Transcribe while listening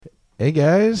Hey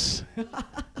guys,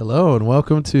 hello and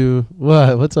welcome to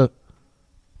what? What's up?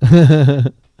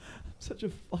 Such a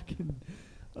fucking,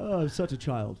 I'm such a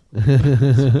child.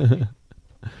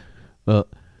 Well,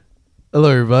 hello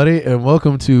everybody and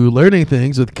welcome to Learning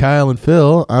Things with Kyle and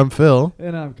Phil. I'm Phil,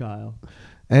 And I'm Kyle.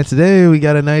 and today we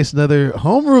got a nice another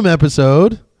homeroom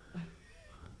episode.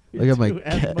 Look at my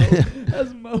cat.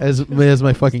 As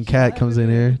my fucking cat comes in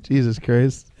here. Jesus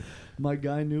Christ. My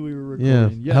guy knew we were Yeah.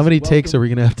 recording. Yes, How many takes are we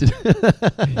gonna have to do?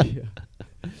 Yeah.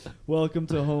 Welcome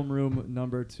to homeroom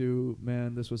number 2,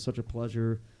 man. This was such a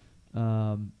pleasure,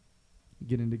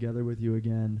 getting together with you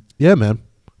again. Yeah, man.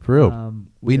 For real.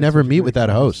 We had never such meet great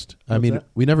without a times. host. What's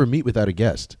We never meet without a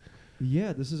guest.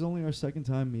 Yeah, this is only our second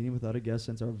time meeting without a guest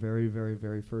since our very, very,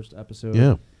 very first episode.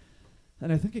 Yeah.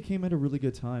 And I think it came at a really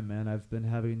good time, man. I've been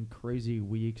having crazy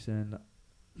weeks, and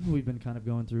we've been kind of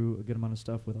going through a good amount of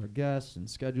stuff with our guests and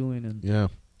scheduling and Yeah.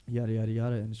 yada, yada,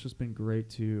 yada. And it's just been great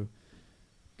to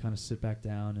kind of sit back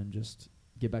down and just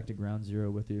get back to ground zero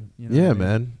with you. You know Yeah, what I mean?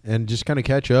 man. And just kind of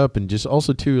catch up and just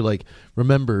also, too, like,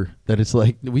 remember that it's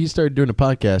like we started doing a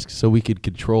podcast so we could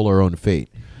control our own fate,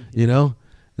 you know?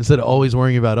 Instead of always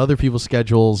worrying about other people's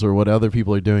schedules or what other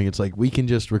people are doing, it's like we can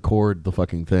just record the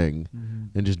fucking thing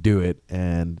and just do it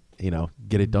and, you know,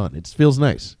 get it done. It feels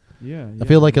nice. Yeah. I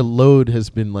feel like a load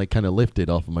has been, like, kind of lifted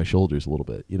off of my shoulders a little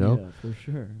bit, you know? Yeah, for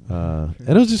sure. And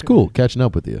it was just cool catching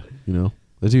up with you, you know,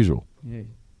 as usual. Hey,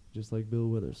 just like Bill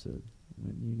Withers said,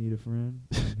 when you need a friend,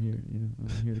 I'm here. You know, I'm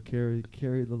here to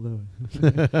carry the load.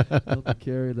 Help to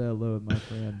carry that load, my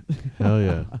friend. Hell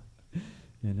yeah.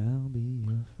 And I'll be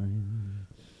your friend.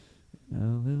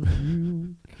 I'll help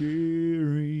you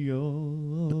carry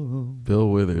your Bill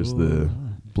Withers, the load.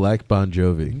 Black Bon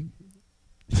Jovi.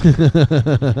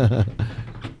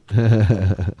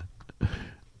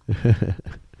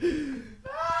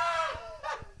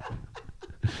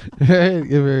 Right,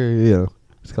 give her, you know,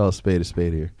 let's call a spade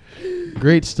here.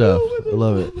 Great stuff. I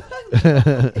love it.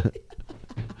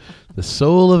 The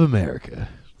soul of America.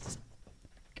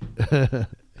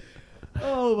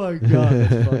 Oh my God,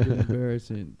 that's fucking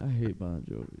embarrassing. I hate Bon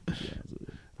Jovi. To be honest with you.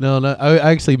 No, I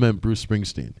actually meant Bruce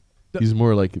Springsteen. He's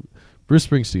more like Bruce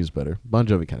Springsteen's better. Bon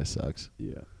Jovi kind of sucks.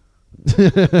 Yeah.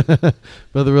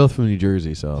 But they're both from New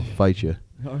Jersey, so I'll fight you.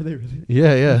 Are they really?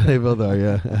 Yeah, they both are.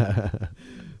 Yeah.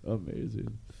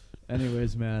 Amazing.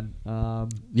 Anyways, man.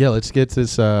 Yeah, let's get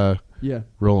this Yeah.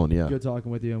 rolling. Yeah. Good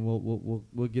talking with you, and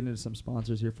we'll get into some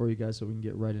sponsors here for you guys, so we can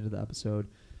get right into the episode.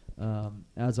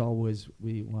 As always,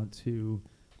 we want to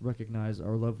recognize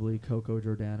our lovely Coco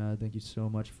Jordana. Thank you so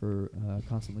much for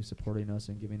constantly supporting us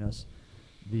and giving us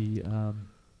the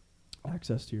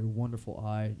access to your wonderful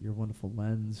eye, your wonderful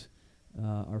lens.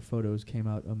 Our photos came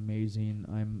out amazing.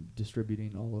 I'm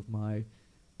distributing all of my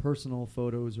personal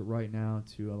photos right now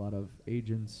to a lot of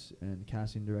agents and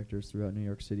casting directors throughout New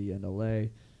York City and LA.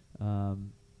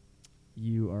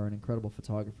 You are an incredible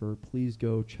photographer. Please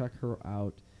go check her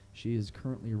out. She is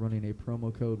currently running a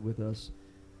promo code with us.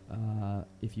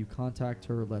 If you contact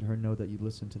her, let her know that you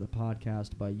listen to the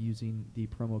podcast by using the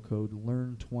promo code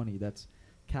LEARN20. That's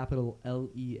capital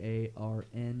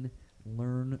LEARN,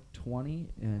 LEARN20,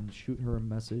 and shoot her a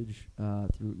message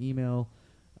through email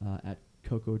at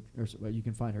Coco. You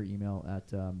can find her email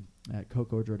at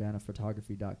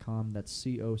cocojordanaphotography.com. That's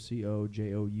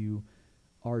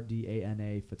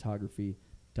COCOJOURDANA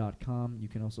photography.com. You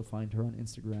can also find her on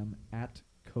Instagram at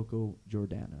Coco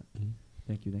Jordana.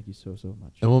 Thank you so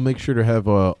much. And we'll make sure to have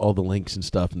all the links and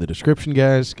stuff in the description,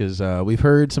 guys, because we've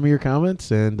heard some of your comments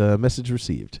and message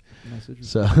received.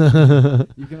 So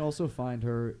You can also find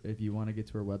her if you want to get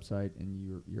to her website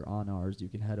and you're on ours. You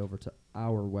can head over to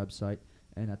our website,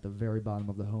 and at the very bottom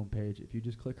of the homepage, if you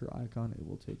just click her icon, it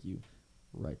will take you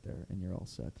right there, and you're all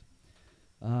set.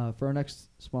 For our next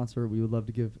sponsor, we would love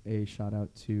to give a shout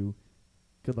out to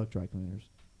Good Luck Dry Cleaners.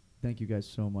 Thank you guys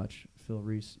so much. Phil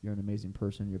Reese, you're an amazing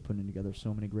person. You're putting together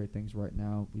so many great things right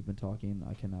now. We've been talking.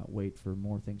 I cannot wait for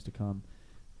more things to come.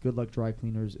 Good Luck Dry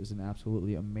Cleaners is an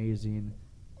absolutely amazing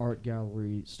art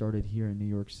gallery started here in New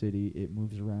York City. It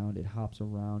moves around. It hops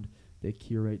around. They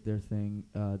curate their thing,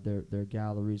 their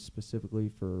galleries specifically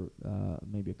for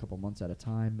maybe a couple months at a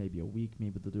time, maybe a week.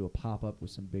 Maybe they'll do a pop-up with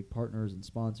some big partners and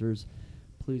sponsors.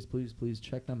 Please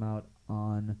check them out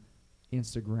on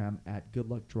Instagram at Good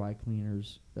Luck Dry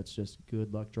Cleaners. That's just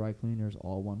Good Luck Dry Cleaners,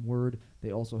 all one word.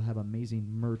 They also have amazing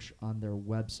merch on their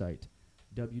website,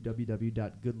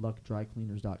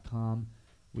 www.goodluckdrycleaners.com.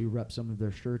 We rep some of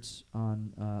their shirts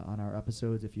on our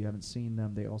episodes. If you haven't seen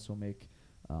them, they also make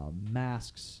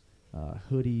masks,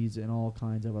 hoodies, and all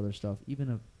kinds of other stuff. Even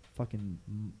a fucking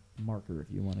marker if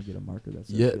you want to get a marker that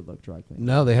says Yeah. Good Luck Dry Cleaning.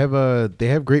 No, they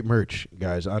have great merch,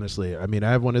 guys. Honestly, I mean,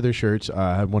 I have one of their shirts.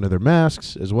 I have one of their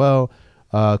masks as well.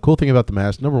 Cool thing about the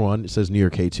mask, number one, it says New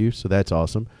York hates you, so that's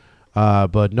awesome.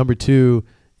 But number two,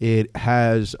 it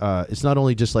has it's not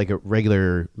only just like a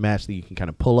regular mask that you can kind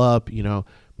of pull up, you know,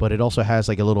 but it also has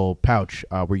like a little pouch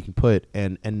where you can put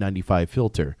an N95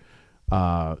 filter.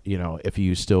 You know, if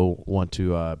you still want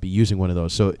to be using one of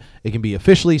those, so it can be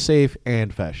officially safe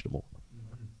and fashionable.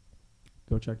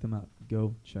 Go check them out.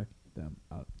 Go check them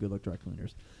out. Good Luck Dry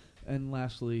Cleaners. And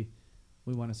lastly,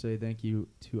 we want to say thank you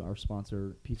to our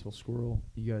sponsor, Peaceful Squirrel.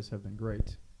 You guys have been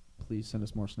great. Please send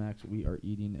us more snacks. We are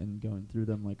eating and going through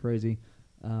them like crazy.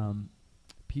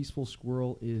 Peaceful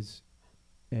Squirrel is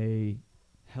a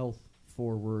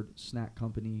health-forward snack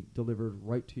company delivered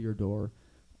right to your door.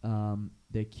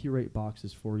 They curate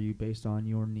boxes for you based on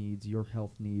your needs, your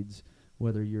health needs,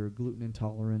 whether you're gluten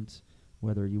intolerant,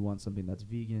 whether you want something that's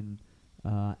vegan,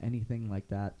 anything like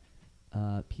that.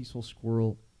 Peaceful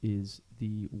Squirrel is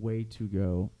the way to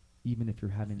go, even if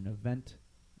you're having an event.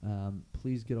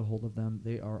 Please get a hold of them.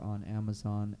 They are on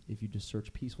Amazon. If you just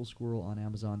search Peaceful Squirrel on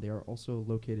Amazon, they are also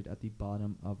located at the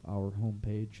bottom of our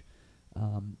homepage.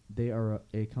 They are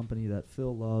a company that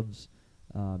Phil loves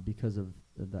because of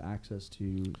the access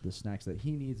to the snacks that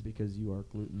he needs because you are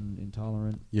gluten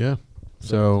intolerant. Yeah.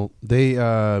 So they,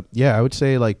 I would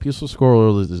say like Peaceful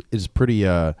Squirrel is pretty,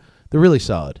 they're really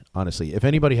solid, honestly. If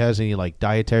anybody has any like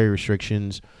dietary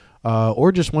restrictions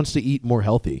or just wants to eat more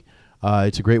healthy,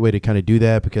 it's a great way to kind of do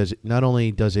that because not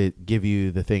only does it give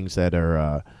you the things that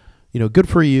are, good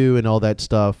for you and all that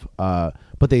stuff,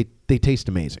 but they taste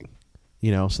amazing,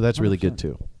 so that's really good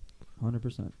too.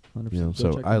 100%.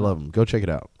 So I love them. Go check it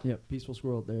out. Yeah, Peaceful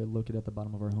Squirrel. They're located at the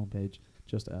bottom of our homepage,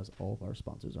 just as all of our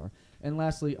sponsors are. And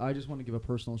lastly, I just want to give a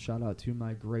personal shout out to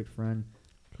my great friend,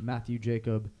 Matthew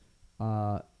Jacob.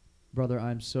 Brother,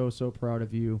 I'm so proud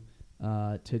of you.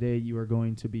 Today you are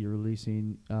going to be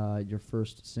releasing your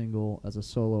first single as a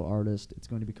solo artist.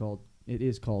 It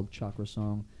is called Chakra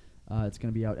Song. It's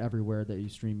going to be out everywhere that you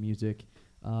stream music.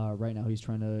 Right now he's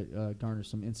trying to garner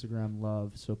some Instagram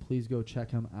love, so please go check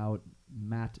him out,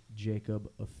 Matt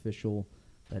Jacob Official.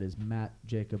 That is Matt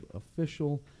Jacob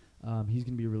Official. He's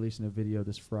going to be releasing a video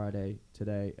this Friday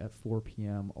today at 4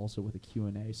 p.m. also with a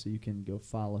Q&A, so you can go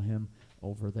follow him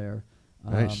over there.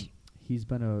 Nice. He's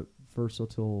been a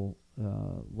versatile,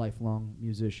 lifelong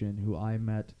musician who I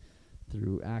met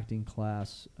through acting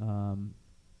class, and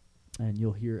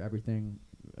you'll hear everything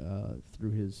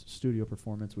through his studio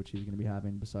performance, which he's going to be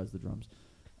having besides the drums.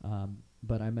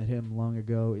 But I met him long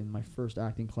ago in my first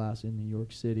acting class in New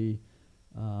York City.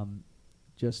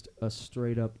 Just a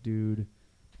straight-up dude,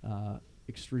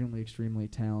 extremely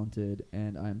talented,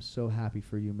 and I'm so happy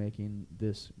for you making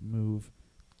this move.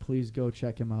 Please go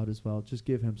check him out as well. Just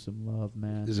give him some love,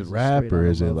 man. Is it rap or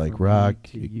is it like rock?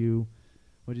 To you.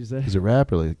 What'd you say? Is it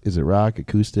rap or like, is it rock,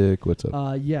 acoustic? What's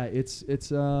up? Yeah, it's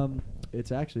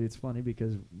funny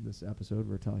because this episode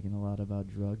we're talking a lot about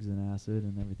drugs and acid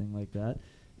and everything like that.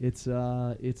 It's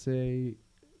a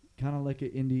kind of like an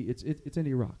indie. It's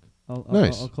indie rock.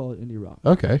 Nice. I'll call it indie rock.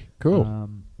 Okay, cool.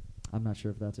 I'm not sure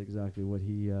if that's exactly what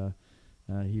he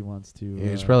wants to. Yeah,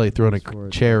 he's probably throwing a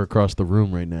chair across the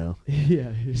room right now.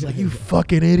 Yeah, he's like, "You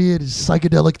fucking idiot! It's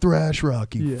psychedelic thrash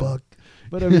rock. You fuck."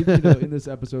 But I mean, in this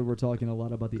episode, we're talking a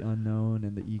lot about the unknown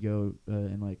and the ego,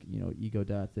 and ego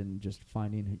death, and just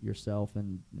finding yourself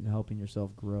and helping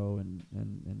yourself grow,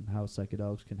 and how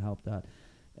psychedelics can help that.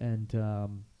 And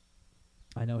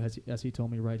I know, as he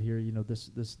told me right here,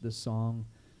 this song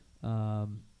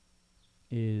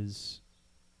is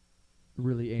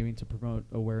really aiming to promote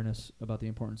awareness about the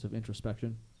importance of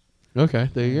introspection. Okay,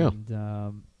 there you go.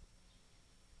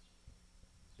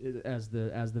 And as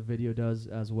the video does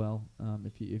as well,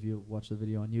 if you watch the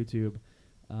video on YouTube,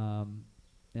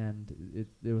 and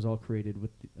it was all created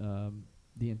with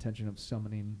the intention of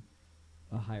summoning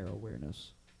a higher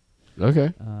awareness.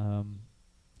 Okay.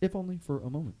 If only for a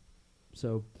moment.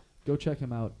 So go check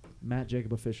him out, Matt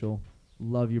Jacob Official.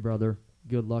 Love you, brother.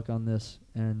 Good luck on this,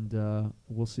 and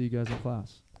we'll see you guys in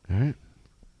class. All right.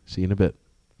 See you in a bit.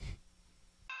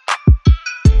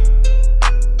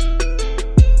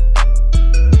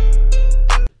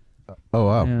 Oh,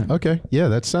 wow. Yeah. Okay. Yeah,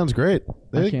 that sounds great.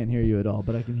 I can't hear you at all,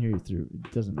 but I can hear you through.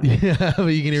 It doesn't matter. Yeah, but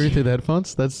you can hear me through the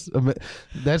headphones. That's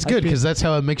good because that's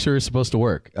how a mixer is supposed to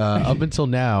work. Up until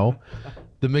now,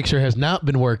 the mixer has not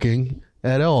been working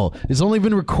at all. It's only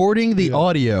been recording the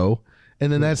audio, and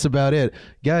then that's about it.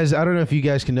 Guys, I don't know if you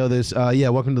guys can know this.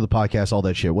 Welcome to the podcast, all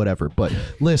that shit, whatever. But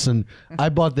listen, I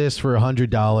bought this for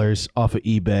 $100 off of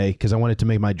eBay because I wanted to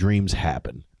make my dreams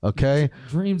happen. Okay?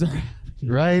 Dreams are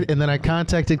right? And then I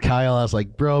contacted Kyle. I was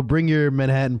like, bro, bring your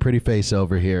Manhattan pretty face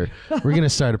over here. We're going to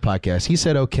start a podcast. He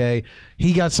said, okay.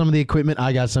 He got some of the equipment.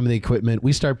 I got some of the equipment.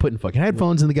 We started putting fucking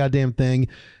headphones in the goddamn thing,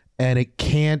 and it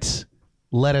can't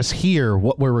let us hear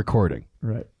what we're recording.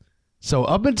 Right. So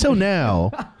up until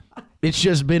now, it's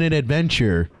just been an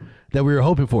adventure that we were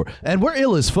hoping for. And we're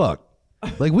ill as fuck.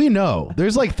 Like, we know.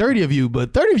 There's like 30 of you,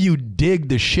 but 30 of you dig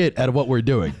the shit out of what we're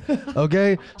doing.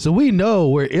 Okay? So we know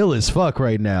we're ill as fuck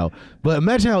right now. But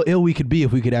imagine how ill we could be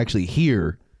if we could actually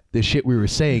hear the shit we were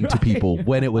saying to people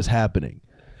when it was happening.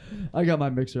 I got my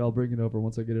mixer. I'll bring it over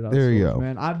once I get it out. There you storage, go.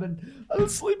 Man, I've been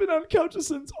sleeping on couches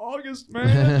since August,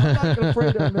 man. I'm not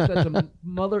afraid to admit that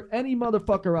to any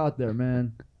motherfucker out there,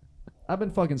 man. I've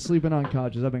been fucking sleeping on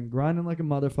couches. I've been grinding like a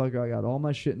motherfucker. I got all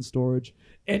my shit in storage.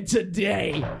 And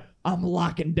today, I'm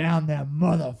locking down that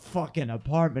motherfucking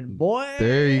apartment, boy.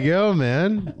 There you go,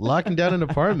 man. Locking down an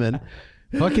apartment.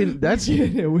 Fucking, that's...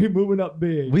 we moving up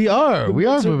big. We are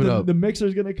moving up. The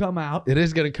mixer's going to come out. It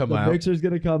is going to come out. The mixer's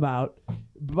going to come out.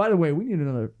 By the way, we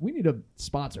need a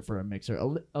sponsor for a mixer.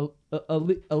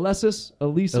 Alesis,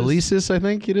 I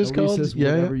think it is called.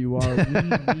 Whatever you are, we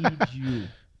need you.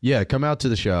 Yeah, come out to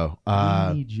the show.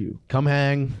 We need you. Come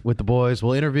hang with the boys.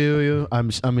 We'll interview you.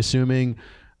 I'm assuming,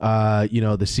 the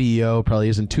CEO probably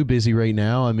isn't too busy right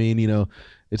now. I mean,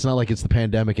 it's not like it's the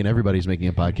pandemic and everybody's making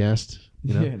a podcast.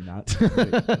 Yeah, not.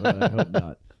 I hope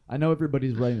not. I know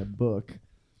everybody's writing a book.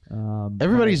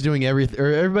 Everybody's doing everything,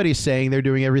 or everybody's saying they're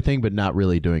doing everything, but not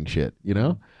really doing shit.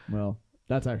 Well,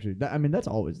 that's actually. That's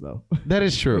always though. That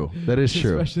is true. That is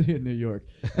true. Especially in New York.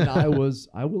 And I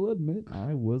will admit,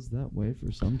 I was that way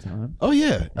for some time. Oh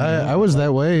yeah, I was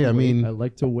that way. I mean, I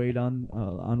like to wait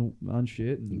on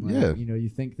shit, and yeah. You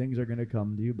think things are gonna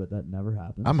come to you, but that never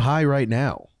happens. I'm high right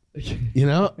now.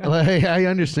 Like, I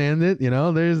understand it.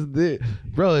 There's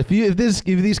bro. If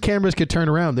these cameras could turn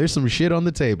around, there's some shit on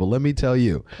the table. Let me tell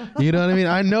you. You know what I mean?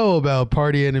 I know about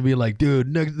partying and be like, dude,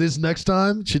 next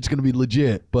time, shit's gonna be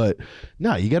legit. But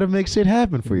no, you got to make shit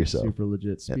happen for yourself. Super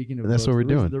legit. Speaking of, that's books, what we're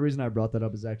doing. The reason I brought that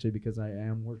up is actually because I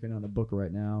am working on a book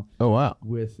right now. Oh wow.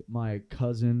 With my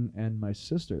cousin and my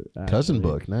sister. Actually. Cousin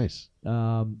book, nice. I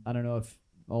don't know if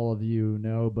all of you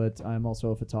know, but I'm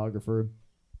also a photographer.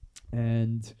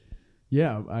 And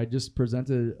yeah, I just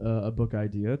presented a book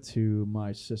idea to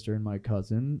my sister and my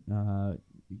cousin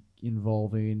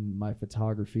involving my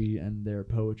photography and their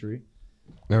poetry.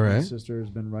 All right. My sister has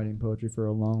been writing poetry for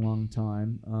a long, long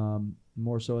time,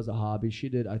 more so as a hobby. She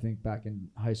did, I think, back in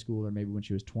high school or maybe when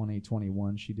she was 20,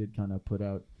 21, she did kind of put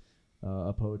out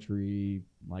a poetry,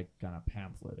 like, kind of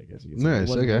pamphlet, I guess you could say. Nice, It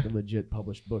wasn't okay. like a legit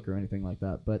published book or anything like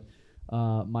that. But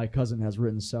my cousin has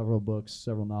written several books,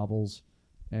 several novels,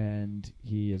 and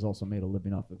he has also made a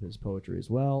living off of his poetry as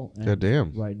well. And God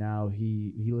damn. right now,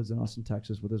 he lives in Austin,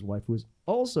 Texas with his wife, who is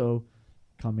also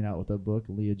coming out with a book,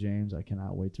 Leah James. I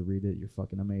cannot wait to read it. You're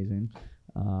fucking amazing.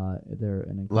 They're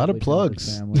an A lot of incredibly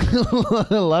plugs. talented family.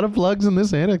 A lot of plugs in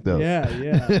this anecdote. Yeah.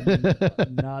 I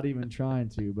mean, not even trying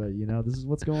to, but this is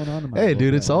what's going on in my Hey, book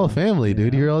dude, it's right all now. family,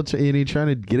 dude. Yeah. You're all you're trying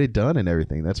to get it done and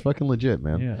everything. That's fucking legit,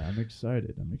 man. Yeah, I'm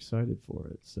excited. I'm excited for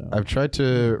it. So I've tried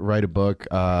to write a book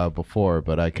before,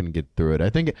 but I couldn't get through it. I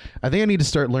think I need to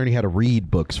start learning how to read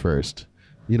books first.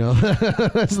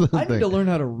 That's the I thing. need to learn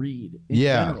how to read in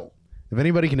general. If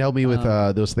anybody can help me with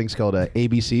those things called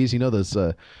ABCs,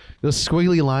 those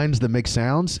squiggly lines that make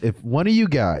sounds. If one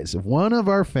of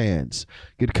our fans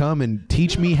could come and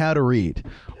teach me how to read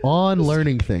on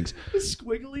learning things,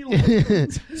 Squiggly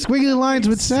lines. squiggly lines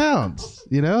with sounds.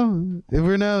 If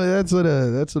we're now, that's what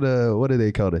what do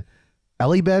they call it?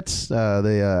 Alibets,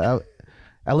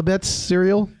 Alibets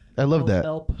cereal. I love that.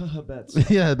 Alphabets.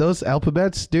 Yeah, those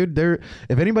alphabets, dude.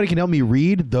 If anybody can help me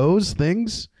read those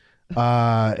things.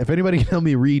 If anybody can help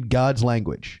me read God's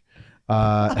language,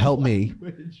 help me,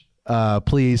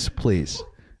 please.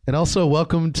 And also,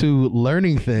 welcome to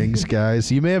Learning Things, guys.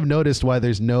 You may have noticed why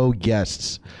there's no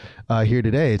guests here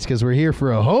today. It's because we're here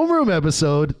for a homeroom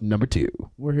episode number 2.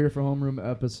 We're here for homeroom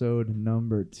episode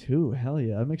number 2. Hell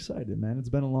yeah, I'm excited, man. It's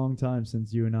been a long time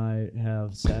since you and I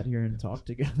have sat here and talked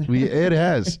together. It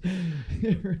has.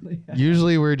 It really has.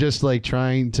 Usually, we're just like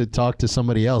trying to talk to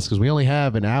somebody else because we only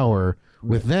have an hour.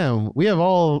 With them, we have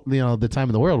all the time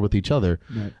in the world with each other,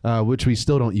 right. Which we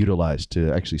still don't utilize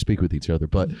to actually speak with each other.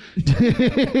 But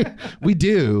we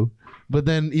do. But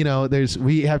then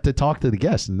we have to talk to the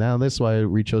guests, and now that's why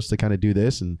we chose to kind of do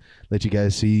this and let you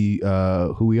guys see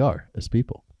who we are as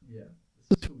people. Yeah,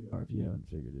 this is who we are. If you haven't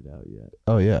figured it out yet.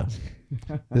 Oh yeah,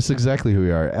 this is exactly who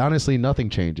we are. Honestly, nothing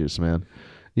changes, man.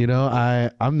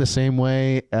 I'm the same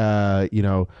way,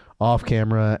 off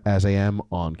camera as I am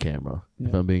on camera,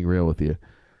 if I'm being real with you.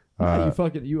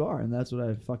 Yeah, you are, and that's what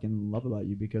I fucking love about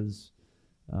you because,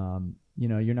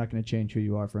 you're not going to change who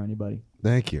you are for anybody,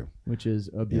 Thank you. which is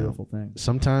a beautiful thing.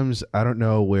 Sometimes I don't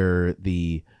know where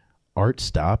the art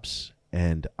stops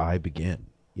and I begin.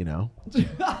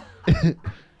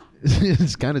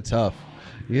 It's kind of tough.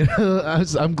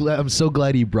 I'm so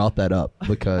glad you brought that up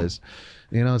because,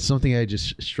 it's something I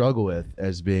just struggle with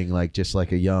as being like just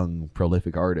like a young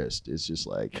prolific artist. It's just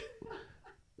like,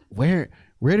 where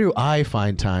do I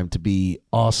find time to be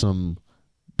awesome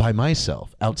by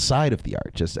myself outside of the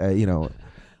art? Just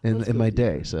in my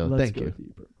day. So Let's thank you.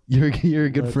 Deeper. You're a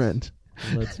good friend.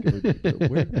 Let's go deeper.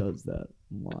 Where does that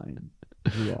line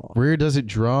draw? Where does it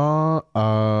draw?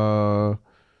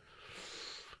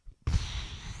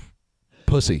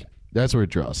 Pussy. That's where it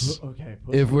draws. Okay.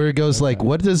 If where it goes like,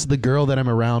 what does the girl that I'm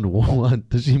around want?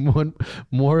 Does she want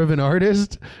more of an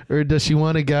artist, or does she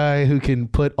want a guy who can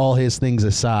put all his things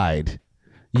aside?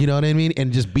 You know what I mean?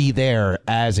 And just be there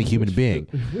as a human being.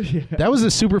 Yeah. That was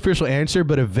a superficial answer,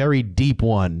 but a very deep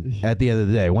one at the end of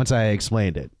the day. Once I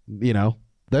explained it,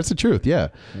 that's the truth. Yeah.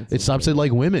 It stops at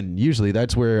like women. Usually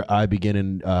that's where I begin,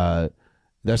 and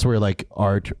that's where like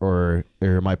art or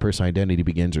my personal identity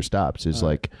begins or stops, is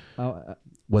like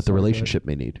what the relationship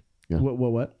may need. Yeah.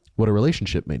 What a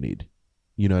relationship may need.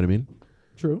 You know what I mean?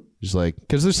 True. Just like,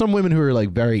 because there's some women who are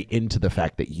like very into the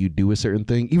fact that you do a certain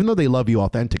thing, even though they love you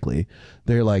authentically.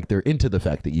 They're into the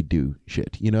fact that you do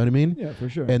shit. You know what I mean? Yeah, for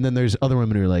sure. And then there's other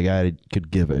women who are like, I could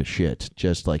give a shit.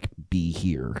 Just like be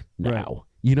here now. Right.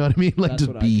 You know what I mean? Like That's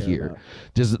just what be I care here. about.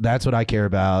 Just that's what I care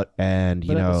about. And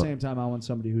But at the same time, I want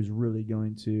somebody who's really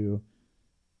going to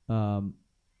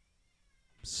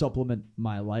supplement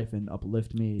my life and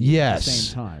uplift me yes, at the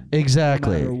same time.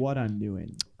 Exactly. No matter what I'm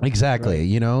doing.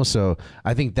 Exactly. Right. So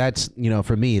I think that's,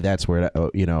 for me, that's where,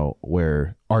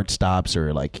 where art stops,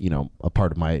 or like, a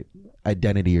part of my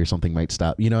identity or something might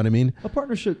stop. You know what I mean? A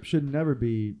partnership should never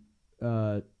be,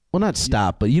 well, not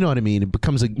stop, but you know what I mean? It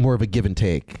becomes more of a give and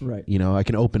take. Right. I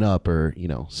can open up or,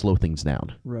 slow things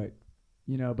down. Right.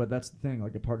 But that's the thing.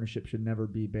 Like a partnership should never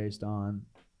be based on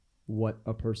what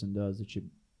a person does. It should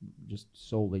just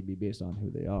solely be based on who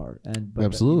they are. But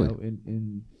absolutely.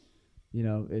 In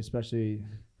especially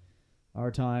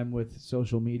our time with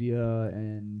social media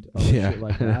and other shit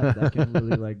like that can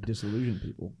really like disillusion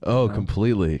people. Oh,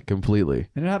 completely.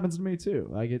 And it happens to me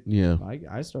too.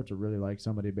 I start to really like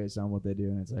somebody based on what they do,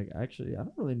 and it's like, actually, I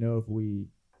don't really know if we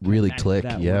really connect click.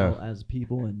 that Yeah. well as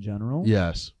people in general.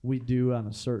 Yes. We do on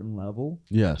a certain level.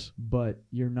 Yes. But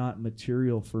you're not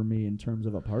material for me in terms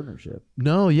of a partnership.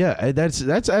 No, yeah, that's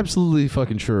absolutely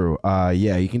fucking true.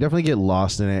 Yeah, you can definitely get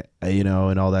lost in it,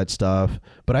 and all that stuff.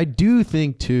 But I do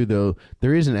think too, though,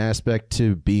 there is an aspect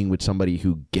to being with somebody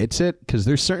who gets it, because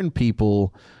there's certain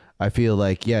people I feel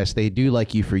like, yes, they do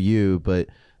like you for you, but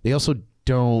they also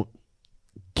don't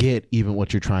get even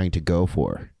what you're trying to go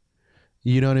for.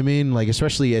 You know what I mean? Like,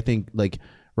 especially I think like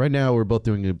right now we're both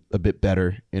doing a bit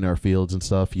better in our fields and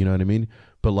stuff. You know what I mean?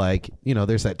 But like,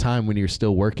 there's that time when you're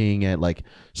still working at like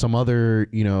some other,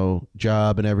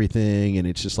 job and everything. And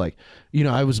it's just like,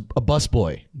 I was a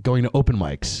busboy going to open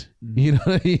mics, you know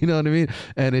what I mean?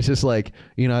 And it's just like,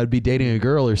 I'd be dating a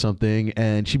girl or something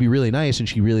and she'd be really nice and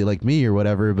she really liked me or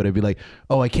whatever. But I'd be like,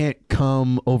 oh, I can't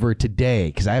come over today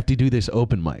because I have to do this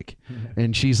open mic.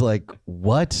 And she's like,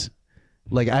 what?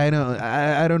 Like, I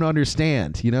don't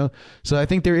understand, So I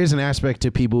think there is an aspect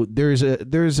to people. There's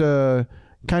a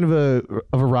kind of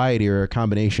a variety or a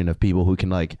combination of people who can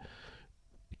like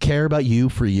care about you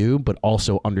for you, but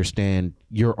also understand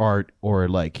your art or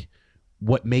like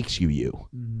what makes you you,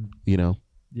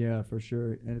 Yeah, for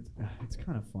sure. And it's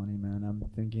kind of funny, man. I'm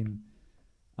thinking,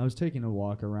 I was taking a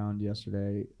walk around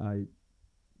yesterday. I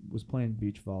was playing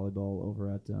beach volleyball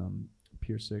over at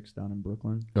Pier 6 down in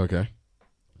Brooklyn. Okay.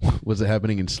 Was it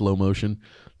happening in slow motion?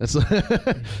 That's what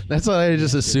I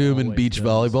just assume in beach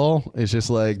volleyball. It's just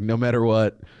like no matter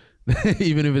what,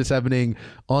 even if it's happening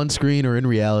on screen or in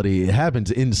reality, it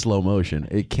happens in slow motion.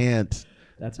 It can't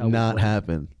not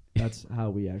happen. That's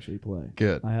how we actually play.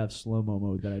 Good. I have slow-mo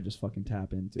mode that I just fucking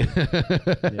tap into.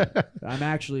 Yeah. I'm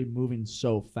actually moving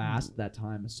so fast that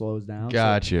time slows down.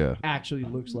 Gotcha. So it actually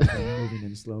looks like I'm moving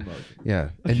in slow motion. Yeah.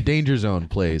 And Danger Zone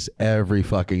plays every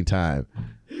fucking time.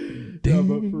 No,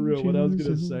 but for real, what I was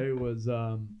going to say was,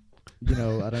 I don't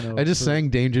know. I just sang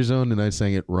Danger Zone and I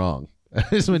sang it wrong. I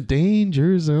just went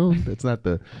Danger Zone. That's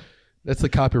the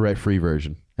copyright free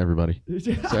version, everybody.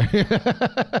 Sorry.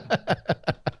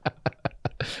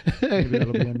 Maybe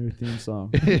that'll be a new theme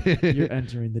song. You're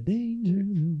entering the danger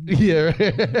zone. Yeah.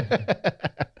 Right.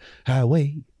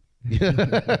 Highway.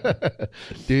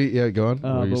 Dude, yeah, go on.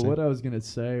 But what I was going to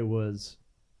say was,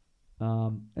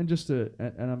 And just to,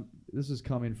 and this is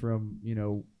coming from,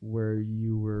 where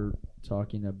you were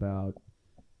talking about,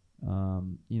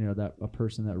 that a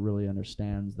person that really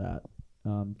understands that.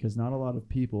 Because not a lot of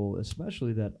people,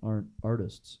 especially that aren't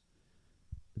artists,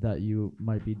 that you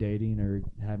might be dating or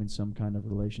having some kind of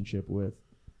relationship with,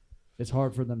 it's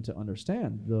hard for them to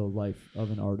understand the life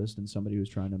of an artist and somebody who's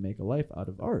trying to make a life out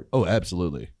of art. Oh,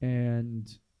 absolutely. And,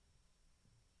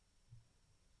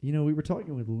 we were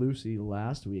talking with Lucy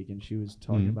last week, and she was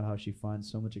talking about how she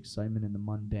finds so much excitement in the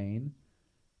mundane.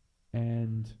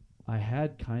 And I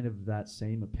had kind of that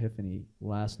same epiphany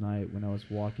last night when I was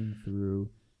walking through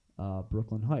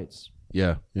Brooklyn Heights.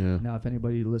 Yeah. Now, if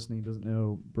anybody listening doesn't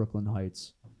know Brooklyn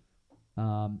Heights,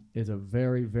 it's a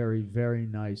very, very, very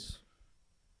nice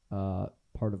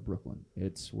part of Brooklyn.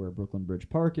 It's where Brooklyn Bridge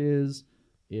Park is.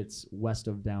 It's west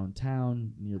of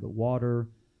downtown, near the water.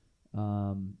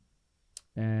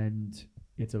 And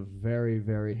it's a very,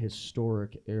 very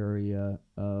historic area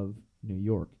of New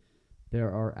York.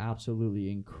 There are absolutely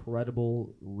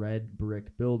incredible red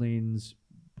brick buildings,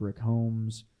 brick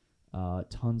homes,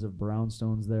 tons of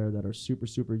brownstones there that are super,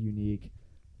 super unique,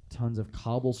 tons of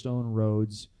cobblestone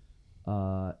roads.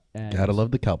 And Gotta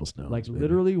love the cobblestone. Like, baby.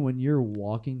 Literally, when you're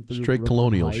walking through straight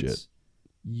colonial Heights, shit,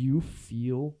 you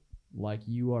feel like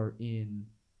you are in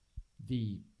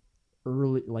the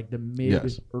early, like the mid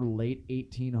or late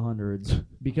 1800s,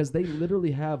 because they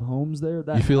literally have homes there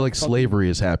that you feel like slavery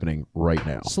is happening right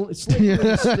now.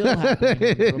 Slavery is still happening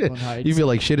in Brooklyn Heights. You feel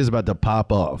like shit is about to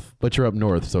pop off, but you're up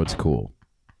north, so it's cool.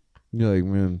 You're like,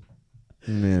 man.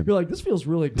 You're like, this feels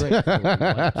really great.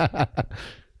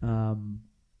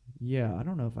 Yeah, I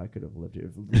don't know if I could have lived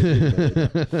here.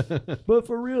 But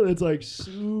for real, it's like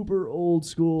super old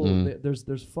school.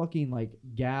 There's fucking like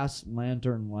gas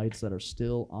lantern lights that are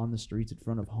still on the streets in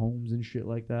front of homes and shit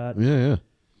like that. Yeah.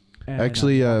 And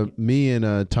actually, me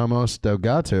and Tomas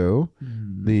Delgato,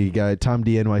 the guy Tom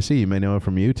DNYC, you may know him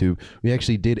from YouTube, we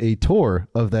actually did a tour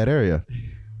of that area.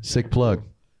 Sick plug.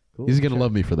 Cool. He's going to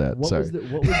love me for that. What was the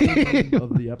name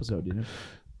of the episode, do you know?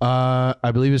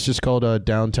 I believe it's just called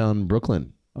Downtown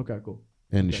Brooklyn. Okay, cool.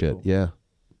 And shit, cool.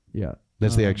 Yeah.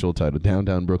 That's the actual title,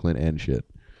 Downtown Brooklyn and shit.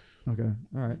 Okay,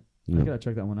 all right. Yeah. I gotta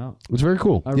check that one out. It was very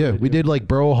cool. We did like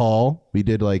Borough Hall. We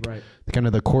did like kind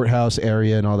of the courthouse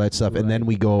area and all that stuff, and then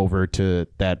we go over to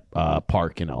that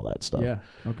park and all that stuff. Yeah.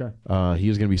 Okay. He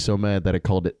was gonna be so mad that I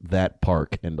called it that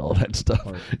park and all that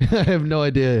stuff. I have no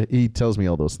idea. He tells me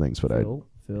all those things, but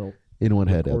Phil, in one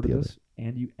head out the other.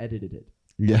 And you edited it.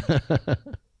 Yeah.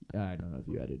 I don't know if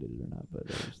you edited it or not, but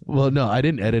well, no, I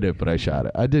didn't edit it, but I shot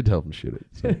it. I did help him shoot it.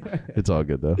 So it's all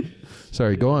good though.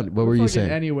 Sorry, go on. What were you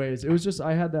saying? Anyways, it was just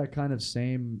I had that kind of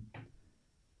same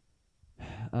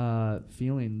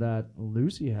feeling that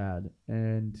Lucy had,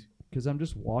 and because I'm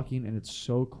just walking and it's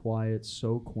so quiet,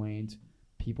 so quaint.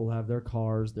 People have their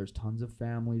cars. There's tons of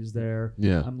families there.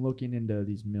 Yeah. I'm looking into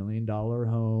these $1 million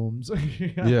homes.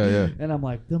 Yeah. And I'm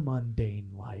like, the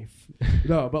mundane life.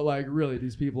 No, but like really,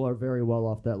 these people are very well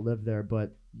off that live there.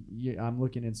 But I'm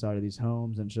looking inside of these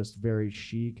homes and it's just very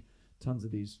chic. Tons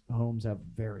of these homes have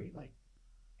very like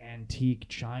antique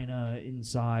china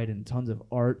inside and tons of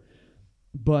art.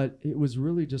 But it was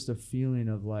really just a feeling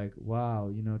of like,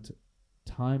 wow,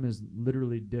 time is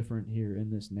literally different here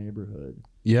in this neighborhood.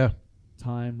 Yeah.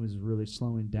 Time was really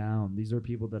slowing down. These are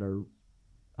people that are,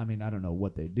 I don't know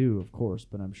what they do, of course,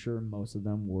 but I'm sure most of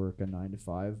them work a 9 to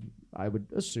 5, I would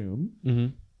assume.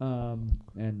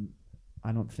 Mm-hmm. And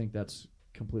I don't think that's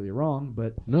completely wrong,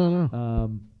 but no.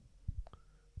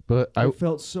 But I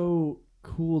felt so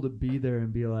cool to be there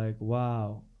and be like,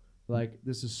 wow, like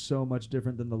this is so much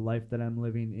different than the life that I'm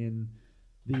living in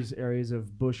these areas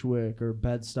of Bushwick or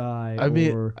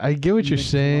Bed-Stuy. Or I get what you're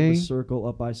saying. Columbus Circle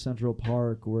up by Central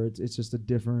Park, where it's just a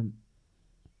different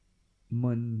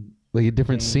like a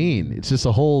different scene. It's just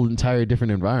a whole entire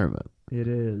different environment. It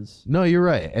is. No, you're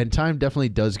right. And time definitely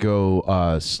does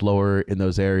go slower in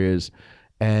those areas.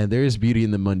 And there is beauty in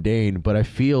the mundane, but I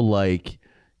feel like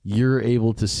you're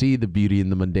able to see the beauty in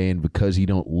the mundane because you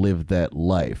don't live that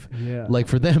life. Yeah. Like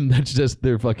for them, that's just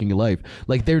their fucking life.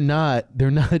 Like they're not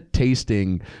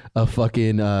tasting a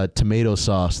fucking tomato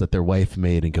sauce that their wife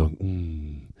made and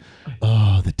going,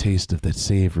 oh, the taste of that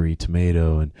savory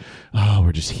tomato, and oh,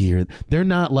 we're just here. They're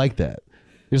not like that.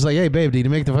 They're just like, hey, babe, did you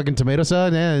make the fucking tomato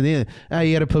sauce? Yeah. You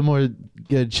got to put more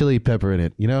chili pepper in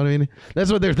it. You know what I mean? That's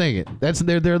what they're thinking. That's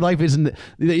their life isn't.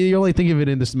 You only think of it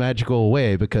in this magical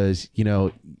way because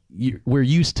we're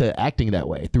used to acting that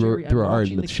way through our art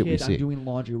and the shit we see. I'm doing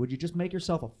laundry. Would you just make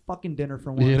yourself a fucking dinner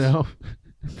for once?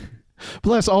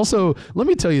 Plus, also, let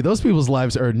me tell you, those people's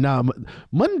lives are not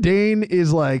mundane.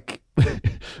 Is like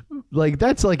Like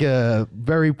that's like a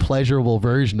very pleasurable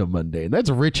version of mundane. That's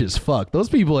rich as fuck. Those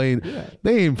people ain't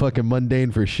they ain't fucking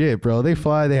mundane for shit, bro. They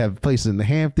fly, they have places in the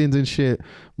Hamptons and shit.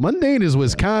 Mundane is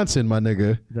Wisconsin, my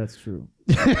nigga. That's true.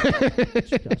 What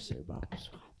you gotta say about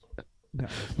Wisconsin? No.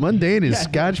 Mundane is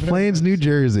Scotch Plains, New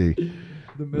Jersey.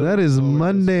 That is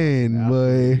mundane,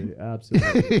 boy.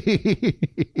 Absolutely.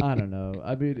 I don't know.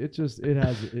 I mean, it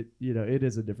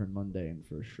is a different mundane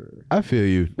for sure. I feel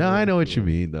you. No, I know what you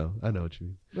mean, though. I know what you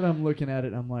mean. But I'm looking at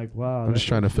it, I'm like, wow. I'm just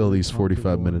trying to fill these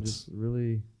 45 minutes.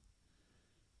 Really,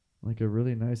 like a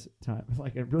really nice time,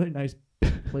 like a really nice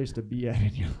place to be at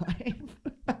in your life.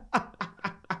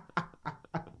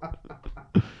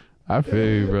 I feel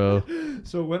you, bro.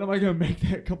 So when am I gonna make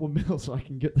that couple meals so I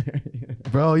can get there?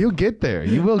 Bro, you'll get there.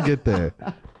 You will get there.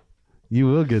 You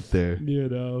will get there. You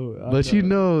know. But you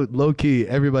know, low key,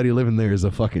 everybody living there is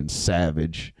a fucking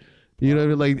savage. You know what I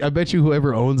mean? Like, I bet you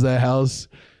whoever owns that house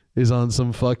is on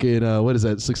some fucking what is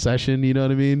that? Succession. You know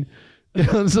what I mean?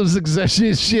 On some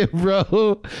Succession shit,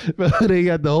 bro. They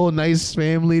got the whole nice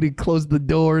family to close the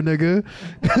door, nigga.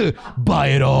 Buy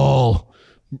it all.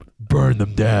 Burn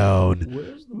them down.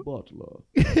 Where's the butler?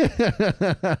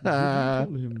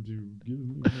 Tell him to give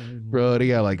me Bro, they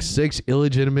got like 6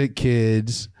 illegitimate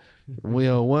kids. You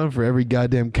know, one for every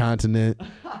goddamn continent.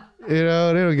 You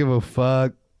know, they don't give a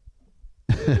fuck.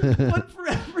 One for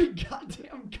every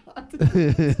goddamn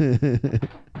continent.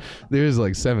 There's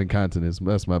like 7 continents.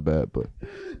 That's my bad, but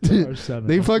There are 7.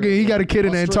 they fucking. He got a kid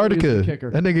in Australia's the Antarctica.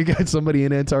 kicker. That nigga got somebody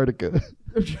in Antarctica.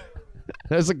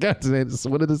 That's a continent. It's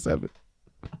one of the 7.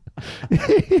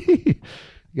 You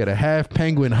got a half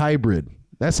penguin hybrid.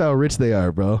 That's how rich they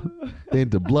are, bro. They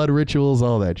into blood rituals,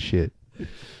 all that shit.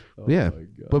 Oh Yeah, my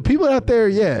God. but people out there,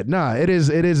 it is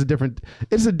a different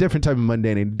type of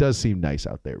mundane. And it does seem nice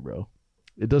out there, bro.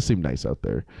 It does seem nice out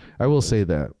there. I will say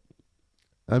that.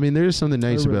 I mean, there's something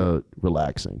nice about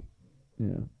relaxing.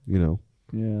 Yeah. You know,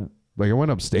 Yeah. like I went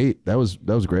upstate. That was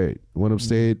great. I went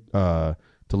upstate to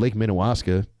Lake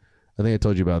Minnewaska. I think I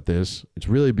told you about this. It's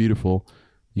really beautiful.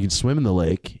 You can swim in the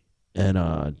lake,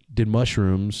 and did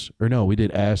mushrooms. Or no, we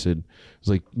did acid. It was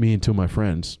like me and 2 of my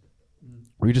friends.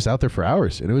 We were just out there for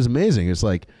hours, and it was amazing. It's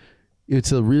like,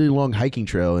 it's a really long hiking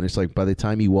trail, and it's like by the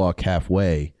time you walk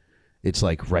halfway, it's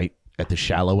like right at the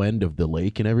shallow end of the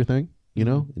lake and everything, you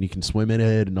know, and you can swim in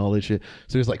it and all this shit.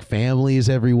 So there's like families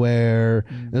everywhere.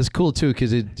 And it's cool too,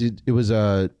 because it was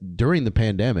during the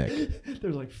pandemic.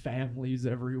 There's like families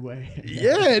everywhere.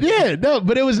 Yeah, no,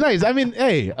 but it was nice. I mean,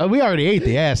 hey, we already ate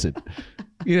the acid.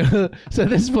 You know, so at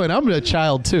this point, I'm a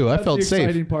child too. I felt the safe.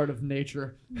 exciting part of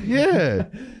nature. Yeah.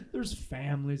 There's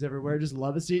families everywhere. Just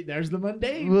love to see. There's the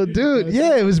mundane. Well, dude,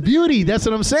 yeah, it was beauty. That's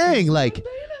what I'm saying. Like,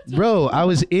 bro, I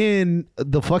was in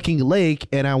the fucking lake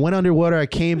and I went underwater. I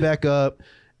came back up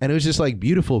and it was just like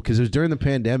beautiful because it was during the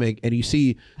pandemic. And you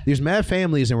see, there's mad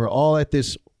families and we're all at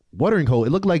this watering hole.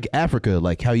 It looked like Africa,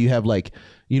 like how you have like,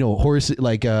 you know, horses,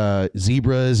 like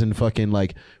zebras and fucking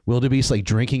like wildebeest like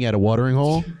drinking at a watering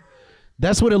hole.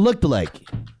 That's what it looked like.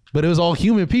 But it was all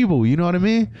human people, you know what I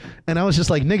mean? And I was just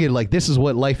like, nigga, like, this is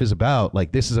what life is about.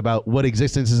 Like, this is about what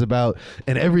existence is about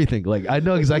and everything. Like, I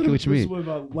know exactly what you This is mean.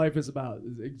 what life is about.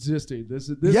 Is existing. This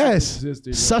Yes. is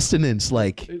existing. Sustenance,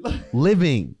 like,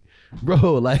 living.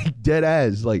 Bro, like, dead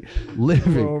ass, like,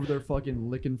 living. We're over there fucking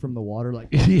licking from the water like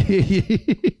a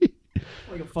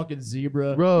fucking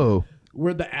zebra. Bro.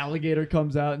 Where the alligator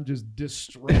comes out and just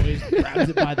destroys, grabs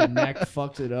it by the neck,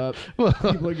 fucks it up.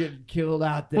 People are getting killed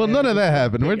out there. Well, none of that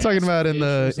happened. We're talking about in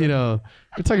the, fish or you know,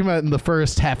 we're talking about in the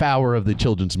first half hour of the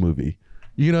children's movie.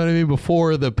 You know what I mean?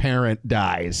 Before the parent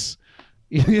dies.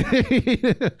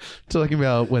 Talking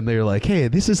about when they're like, hey,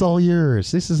 this is all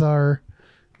yours. This is our,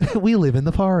 we live in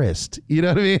the forest. You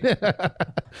know what I mean?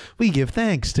 We give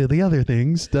thanks to the other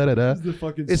things. Da da da. This is the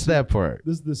fucking It's that part.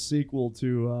 This is the sequel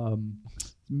to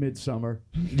Midsummer.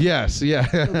 Yes, yeah.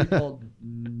 It'll be called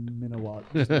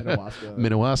Minnewaska.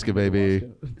 Minnewaska, baby.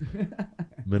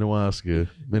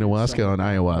 Minnewaska on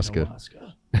ayahuasca.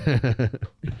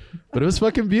 But it was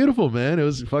fucking beautiful, man. It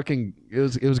was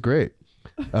great.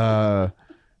 It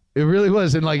really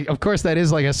was. And like, of course that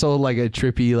is like a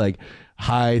trippy, like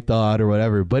high thought or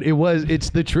whatever, but it's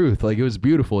the truth. Like, it was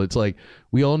beautiful. It's like,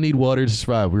 we all need water to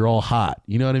survive. We were all hot.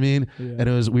 You know what I mean? Yeah. And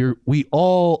it was, we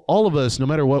all of us, no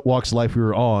matter what walks of life we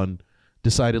were on,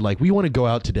 decided like, we want to go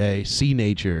out today, see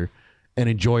nature and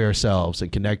enjoy ourselves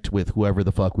and connect with whoever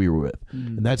the fuck we were with.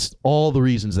 And that's all the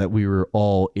reasons that we were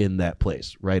all in that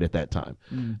place right at that time.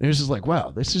 And it was just like, wow,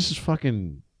 this is just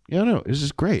fucking, I don't know. It was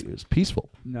just great. It was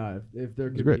peaceful. No, if there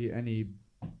could be any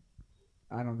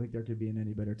I don't think there could be in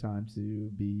any better time to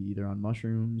be either on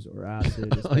mushrooms or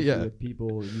acid, especially Yeah. with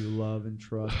people you love and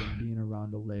trust, and being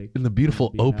around a lake. In the beautiful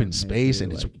being out open in space, nature,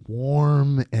 and it's like,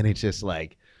 warm, and it's just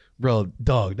like, bro,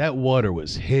 dog, that water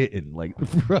was hitting, like,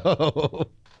 bro.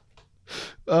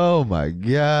 Oh my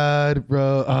god,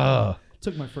 bro. Oh.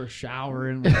 took my first shower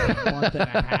in like a month and a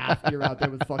half. You're out there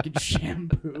with fucking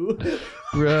shampoo.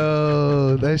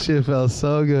 Bro, that shit felt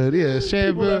so good. Yeah, People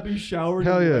shampoo. that be showered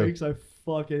Hell in yeah. lakes, I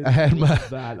fucking I had my- love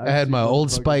that. I had I've my seen Old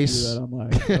people fucking do Spice. that. I'm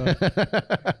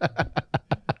like,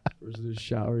 person is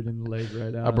showered in the lake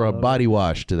right now. I brought love body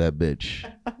wash to that bitch.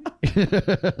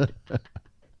 it.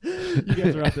 You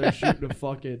guys are out there shooting a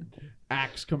fucking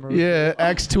Axe commercial. Yeah,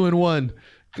 Axe 2-in-1.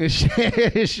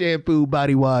 Shampoo,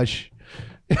 body wash.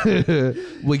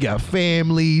 We got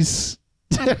families.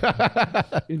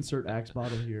 Insert Axe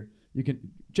bottle here. You can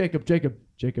Jacob.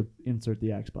 Insert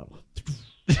the Axe bottle.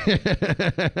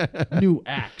 New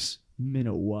Axe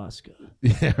Minnewaska.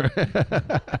 Yeah,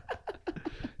 right.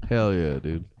 Hell yeah,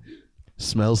 dude.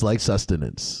 Smells like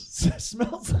sustenance.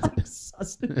 Smells like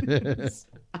sustenance.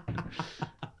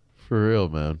 For real,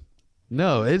 man.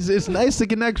 No, it's nice to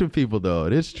connect with people though.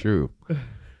 It is true.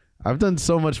 I've done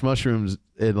so much mushrooms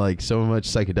and like so much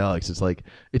psychedelics. It's like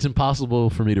it's impossible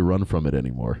for me to run from it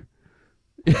anymore.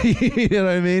 You know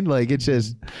what I mean? Like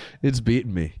it's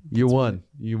beating me. You won,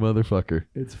 you motherfucker.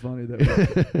 It's funny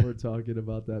that we're talking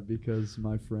about that because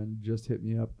my friend just hit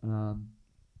me up.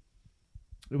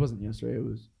 It wasn't yesterday. It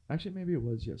was actually maybe it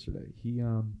was yesterday.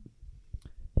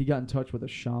 He got in touch with a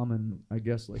shaman, I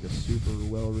guess like a super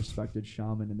well-respected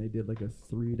shaman, and they did like a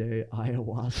 3-day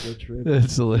ayahuasca trip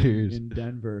That's hilarious. in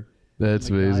Denver. That's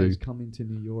And the guy amazing. is coming to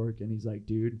New York, and he's like,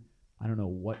 dude, I don't know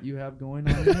what you have going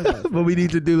on in your life But right we now, need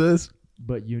to do this.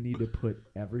 but you need to put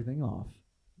everything off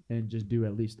and just do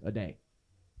at least a day.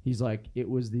 He's like, it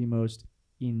was the most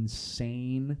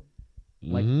insane,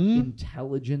 like Mhm.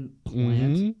 intelligent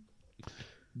plant Mhm.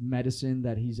 medicine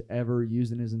that he's ever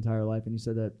used in his entire life. And he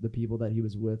said that the people that he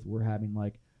was with were having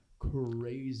like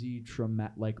crazy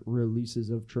like releases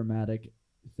of traumatic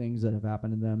things that have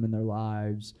happened to them in their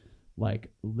lives,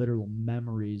 like literal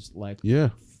memories, like Yeah.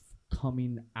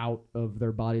 coming out of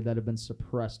their body that have been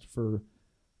suppressed for,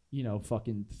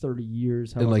 fucking 30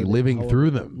 years. And, like, living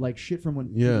through them. Like shit from when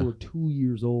Yeah. people were 2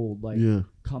 years old, like Yeah.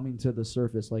 coming to the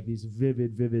surface, like these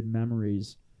vivid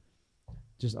memories,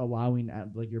 just allowing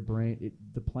like your brain,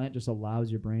 the plant just allows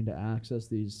your brain to access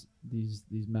these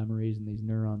memories and these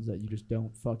neurons that you just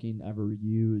don't fucking ever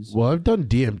use. Well, I've done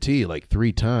DMT like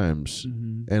 3 times.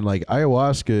 Mhm. And like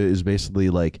ayahuasca is basically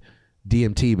like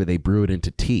DMT, but they brew it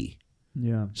into tea.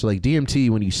 Yeah. So like DMT,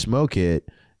 when you smoke it,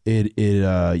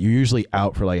 you're usually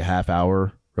out for like a half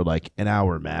hour or like an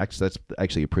hour max. That's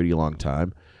actually a pretty long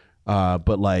time.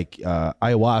 But like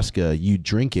ayahuasca, you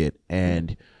drink it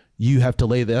and you have to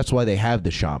lay there. That's why they have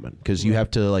the shaman, because you have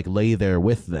to like lay there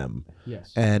with them,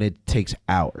 Yes. and it takes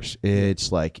hours.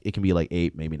 It's like it can be like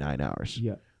 8, maybe 9 hours.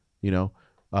 Yeah. You know.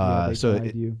 They So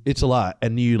guide you. it's a lot,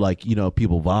 and you like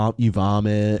people vomit. You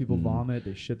vomit. People and- vomit,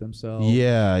 they shit themselves.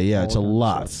 Yeah, all it's a kinds of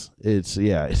lot. stuff.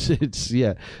 It's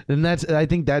yeah, and I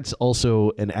think that's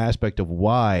also an aspect of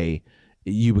why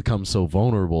you become so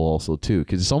vulnerable, also too,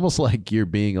 because it's almost like you're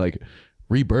being like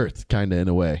rebirthed, kind of in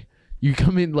a way. You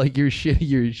come in like you're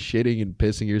shitting and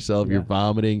pissing yourself, Yeah. you're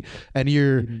vomiting, and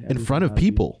you're Getting in front of everything out of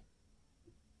you. people,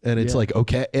 and it's Yeah. like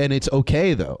okay, and it's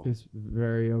okay though. It's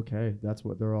very okay. That's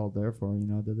what they're all there for.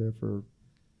 They're there for,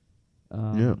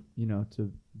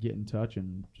 to get in touch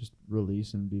and just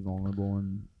release and be vulnerable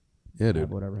and Yeah, have dude.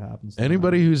 whatever happens. to them.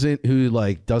 Anybody who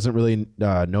like doesn't really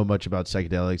know much about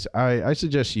psychedelics, I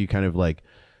suggest you kind of like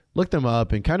look them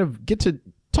up and kind of get to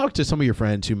talk to some of your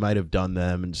friends who might have done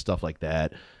them and stuff like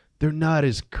that. They're not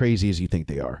as crazy as you think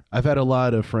they are. I've had a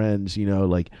lot of friends,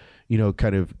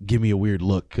 kind of give me a weird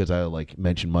look because I like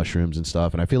mention mushrooms and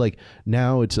stuff, and I feel like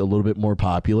now it's a little bit more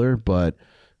popular, but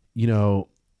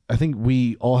I think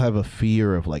we all have a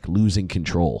fear of like losing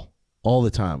control all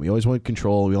the time. We always want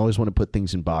control. We always want to put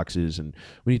things in boxes. And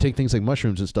when you take things like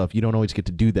mushrooms and stuff, you don't always get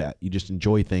to do that. You just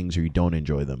enjoy things or you don't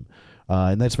enjoy them.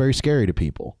 And that's very scary to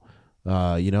people,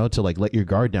 to like let your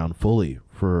guard down fully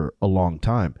for a long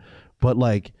time. But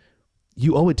like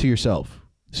you owe it to yourself.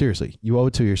 Seriously, you owe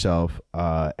it to yourself,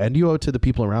 and you owe it to the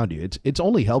people around you. It's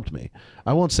only helped me.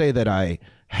 I won't say that I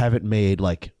haven't made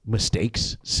like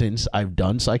mistakes since I've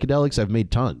done psychedelics. I've made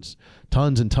tons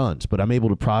and tons, but I'm able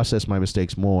to process my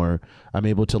mistakes more. I'm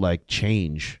able to like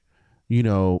change,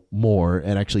 more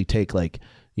and actually take like,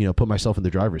 put myself in the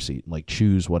driver's seat and like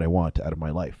choose what I want out of my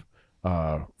life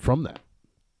from that,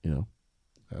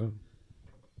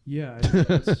 Yeah, I think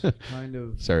that's kind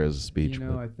of. Sorry, it was a speech.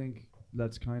 but- I think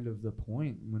that's kind of the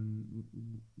point when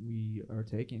we are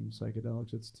taking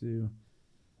psychedelics. It's to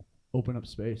open up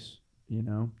space,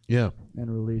 Yeah.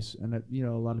 and release, and that, a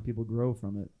lot of people grow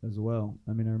from it as well.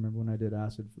 I mean, I remember when I did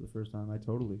acid for the first time, I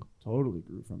totally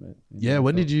grew from it. Yeah.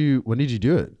 When did you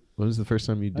do it? When was the first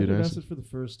time you I did acid? acid for the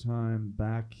first time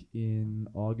back in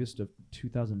August of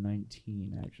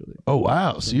 2019, actually. Oh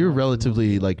wow! So you're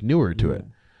relatively like newer to it.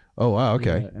 Oh wow!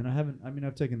 Okay. Yeah, and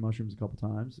I've taken mushrooms a couple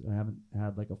times. I haven't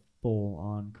had like a full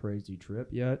on crazy trip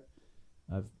yet.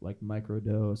 I've like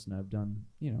microdosed, and I've done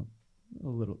a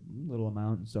little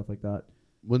amount and stuff like that.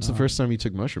 When's the first time you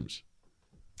took mushrooms?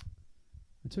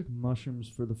 I took mushrooms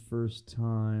for the first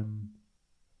time.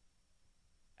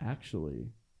 Actually,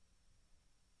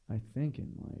 I think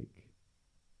in like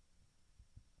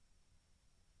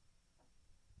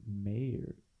May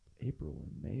or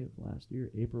May of last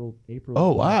year. April.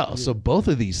 Oh wow! So both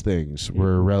of these things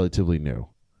were relatively new.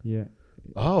 Yeah.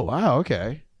 Oh wow!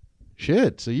 Okay.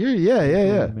 Shit. So you're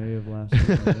yeah. May of last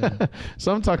year. Yeah.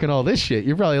 So I'm talking all this shit.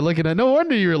 You're probably looking at. No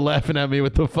wonder you were laughing at me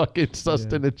with the fucking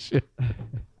sustenance shit.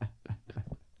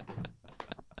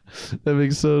 That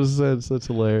makes so sense. That's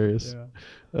hilarious. Yeah.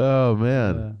 Oh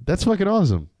man, that's fucking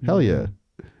awesome. Hell yeah.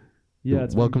 Yeah,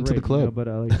 it's welcome to the club. But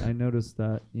I noticed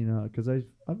that because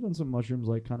I've done some mushrooms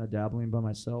like kind of dabbling by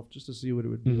myself just to see what it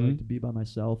would be like to be by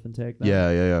myself and take that.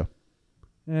 Yeah.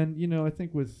 And I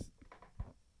think with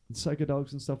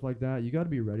psychedelics and stuff like that, you got to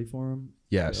be ready for them.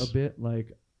 Yes. A bit.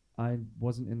 Like I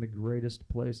wasn't in the greatest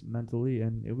place mentally,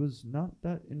 and it was not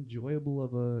that enjoyable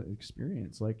of a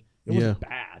experience. Like it wasn't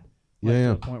bad. Like, to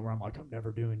the point where I'm like, I'm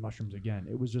never doing mushrooms again.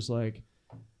 It was just like,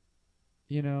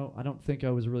 I don't think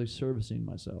I was really servicing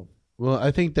myself. Well,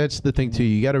 I think that's the thing too.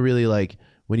 You got to really like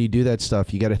when you do that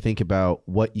stuff, you got to think about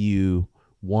what you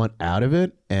want out of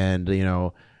it and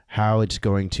how it's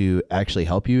going to actually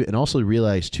help you, and also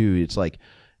realize too it's like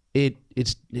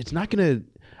it's not going to.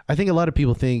 I think a lot of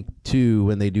people think too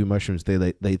when they do mushrooms,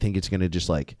 they think it's going to just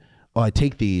like, oh, I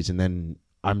take these and then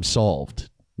I'm solved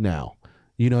now.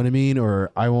 You know what I mean?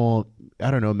 Or I won't,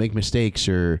 I don't know, make mistakes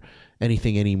or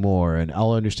anything anymore, and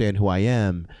I'll understand who I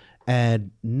am. And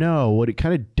no, what it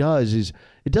kind of does is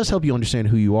it does help you understand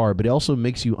who you are, but it also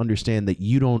makes you understand that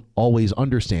you don't always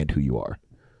understand who you are.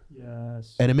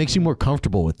 Yes. And it makes you more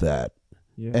comfortable with that.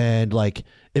 Yeah. And like,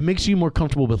 it makes you more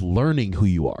comfortable with learning who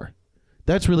you are.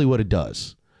 That's really what it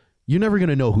does. You're never going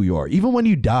to know who you are. Even when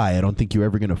you die, I don't think you're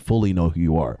ever going to fully know who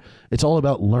you are. It's all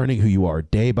about learning who you are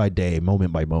day by day,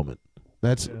 moment by moment.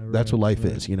 That's what life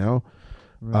is,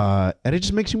 Right. And it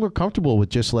just makes you more comfortable with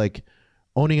just like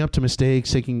owning up to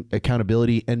mistakes, taking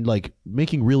accountability, and like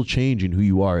making real change in who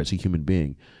you are as a human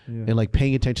being, and like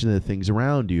paying attention to the things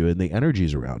around you and the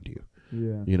energies around you.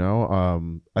 Yeah.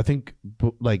 I think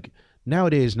like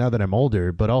nowadays, now that I'm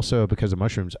older, but also because of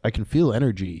mushrooms, I can feel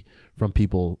energy from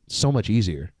people so much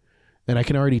easier, and I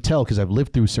can already tell because I've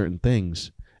lived through certain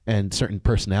things and certain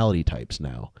personality types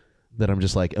now. That I'm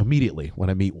just like immediately when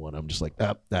I meet one, I'm just like,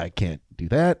 I can't do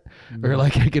that, or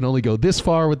like I can only go this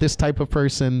far with this type of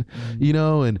person,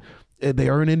 and they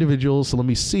are an individual, so let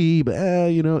me see, but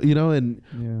and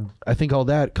I think all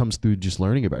that comes through just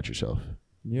learning about yourself.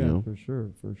 Yeah, for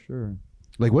sure.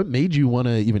 Like, what made you want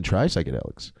to even try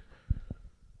psychedelics?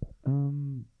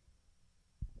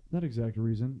 That exact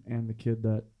reason, and the kid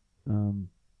that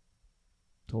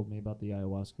told me about the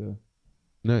ayahuasca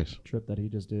trip that he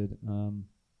just did.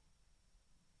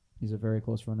 He's a very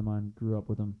close friend of mine. Grew up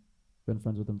with him. Been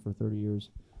friends with him for 30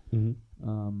 years.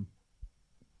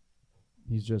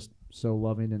 He's just so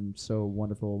loving and so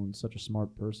wonderful and such a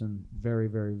smart person. Very,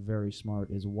 very, very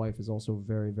smart. His wife is also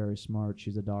very, very smart.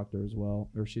 She's a doctor as well.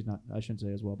 Or she's not, I shouldn't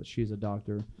say as well, but she's a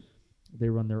doctor. They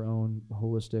run their own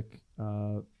holistic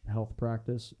health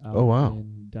practice out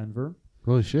in Denver.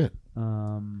 Holy shit.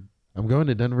 I'm going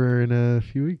to Denver in a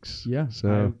few weeks. Yeah,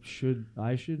 so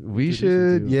I should. We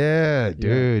should. Yeah,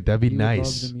 dude, that'd be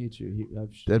nice. He would love to meet you.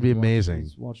 That'd be amazing.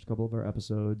 He's watched a couple of our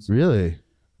episodes. Really?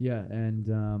 Yeah, and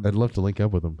I'd love to link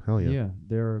up with them. Hell yeah. Yeah,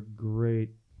 they're a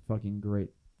fucking great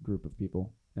group of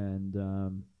people,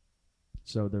 and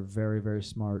so they're very, very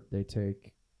smart. They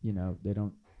take, they know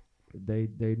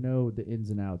the ins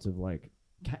and outs of like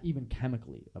even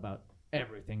chemically about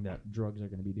everything that drugs are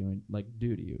going to be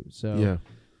do to you. So yeah.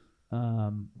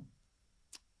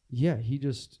 He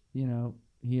just,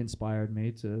 he inspired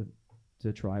me to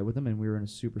try it with him, and we were in a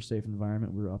super safe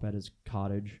environment. We were up at his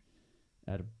cottage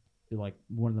at like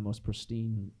one of the most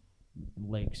pristine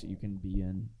lakes that you can be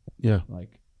in. Yeah.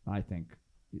 Like, I think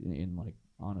in like,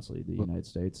 honestly, the United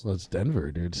States. Well, it's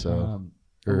Denver, dude. So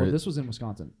Or well, this was in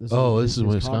Wisconsin. This is his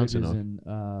Wisconsin, cottage is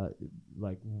in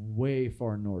like way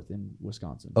far north in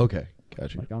Wisconsin. okay,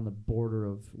 gotcha. Like on the border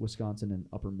of Wisconsin and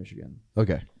Upper Michigan.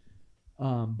 Okay,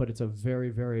 But it's a very,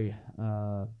 very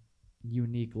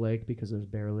unique lake because there's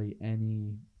barely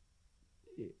any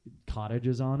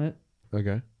cottages on it.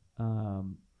 okay.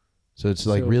 Um, So it's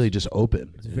like really just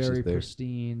open. It's very just there.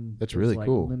 pristine. That's There's really like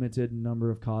cool. Limited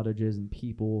number of cottages and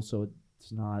people, so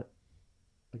it's not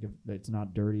like it's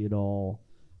not dirty at all.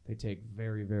 They take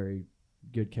very, very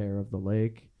good care of the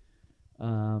lake.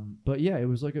 But yeah, it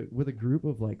was like with a group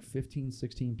of like 15,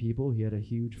 16 people. He had a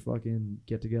huge fucking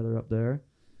get together up there,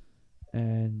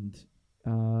 and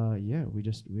yeah,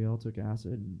 we all took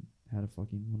acid and had a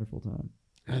fucking wonderful time.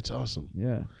 That's awesome.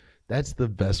 Yeah. That's the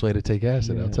best way to take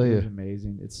acid. Yeah, I'll tell it was you.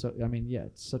 amazing. It's so. I mean, yeah,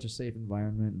 it's such a safe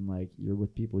environment, and like you're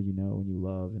with people you know and you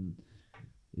love, and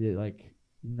like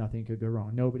nothing could go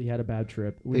wrong. Nobody had a bad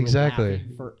trip. We Exactly. were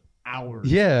laughing for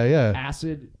hours. Yeah, yeah.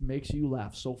 Acid makes you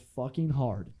laugh so fucking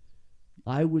hard.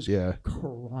 I was Yeah.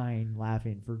 crying,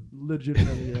 laughing for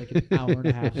legitimately like an hour and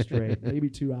a half straight,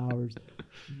 maybe 2 hours.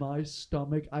 My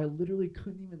stomach, I literally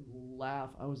couldn't even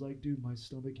laugh. I was like, dude, my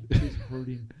stomach is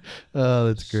hurting Oh,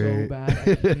 that's so great. bad.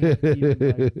 I can't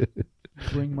even like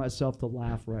bring myself to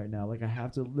laugh right now. Like I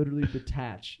have to literally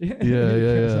detach. Yeah.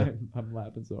 because I'm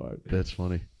laughing so hard. That's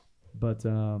funny. But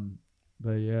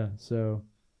yeah. So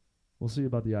we'll see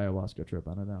about the ayahuasca trip.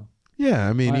 I don't know. Yeah,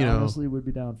 I mean, I you know, honestly would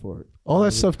be down for it. all I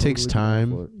that stuff would takes totally be down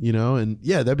for time, it. you know, and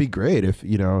yeah, that'd be great if,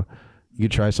 you know, you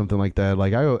could try something like that.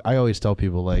 Like I always tell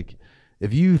people, like,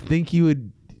 if you think you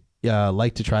would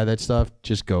like to try that stuff,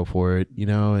 just go for it, you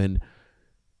know, and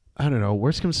I don't know,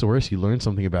 worst comes to worst, you learn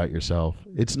something about yourself.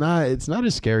 It's not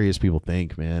as scary as people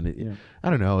think, man. Yeah.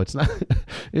 I don't know. It's not,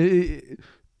 it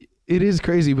is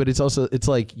crazy, but it's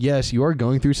like, yes, you are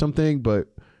going through something, but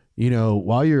you know,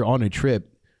 while you're on a trip,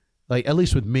 like at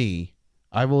least with me,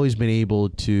 I've always been able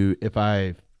to, if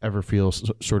I ever feel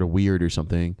sort of weird or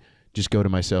something, just go to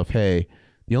myself, hey,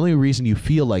 the only reason you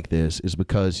feel like this is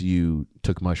because you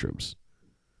took mushrooms.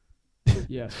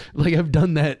 Yeah. Like I've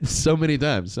done that so many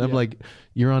times. I'm Yeah. like,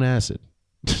 you're on acid.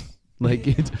 Like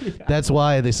Yeah. that's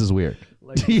why this is weird.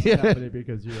 Like it's Yeah. happening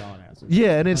because you're on acid.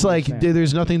 Yeah, and it's I like understand.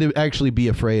 there's nothing to actually be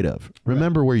afraid of.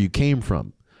 Remember where you came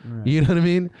from. Right. You know what I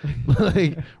mean?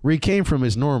 Like where you came from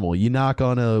is normal. You knock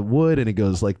on a wood and it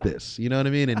goes like this. You know what I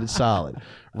mean? And it's solid.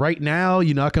 Right now,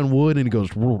 you knock on wood and it goes.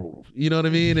 You know what I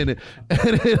mean? And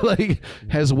it like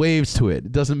has waves to it.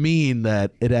 It doesn't mean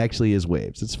that it actually is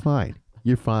waves. It's fine.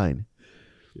 You're fine.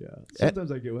 Yeah.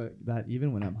 Sometimes I get that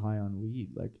even when I'm high on weed.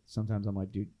 Like sometimes I'm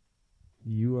like, dude,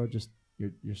 you are just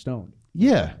you're stoned.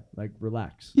 Yeah. Like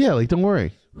relax. Yeah. Like don't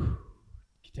worry.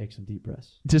 Take some deep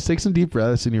breaths. Just take some deep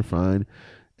breaths and you're fine.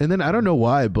 And then I don't know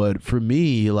why, but for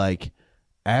me, like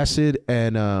acid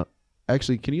and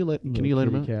actually, can you let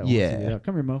him out? Yeah.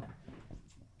 Come here, Mo.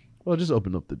 Well, just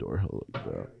open up the door.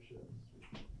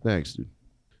 Thanks, dude.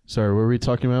 Sorry, what were we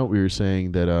talking about? We were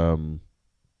saying that I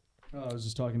was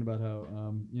just talking about how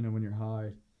you know when you're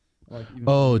high. Like even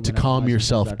Oh, when to I'm calm high,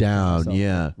 yourself sometimes I have to tell down, myself,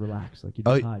 yeah. like, relax. Like you're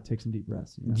Oh, just high. Take some deep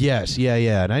breaths. You know? yes,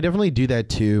 yeah. And I definitely do that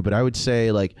too, but I would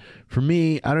say like for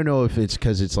me, I don't know if it's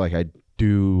cuz it's like I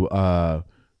do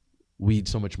weed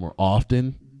so much more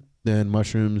often than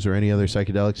mushrooms or any other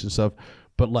psychedelics and stuff,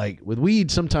 but like with weed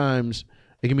sometimes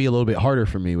it can be a little bit harder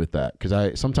for me with that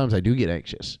cuz sometimes I do get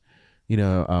anxious. You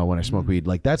know, when I smoke weed.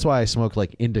 Like that's why I smoke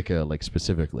like indica like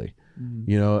specifically.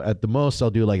 You know, at the most I'll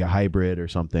do like a hybrid or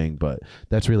something, but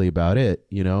that's really about it,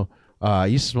 you know. I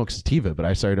used to smoke sativa, but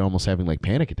I started almost having like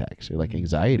panic attacks or like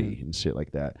anxiety and shit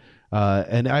like that.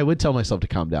 And I would tell myself to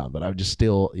calm down, but I would just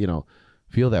still, you know,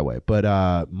 feel that way.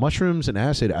 But mushrooms and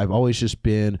acid, I've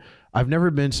never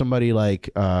been somebody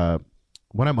like,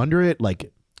 when I'm under it,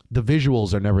 like the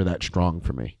visuals are never that strong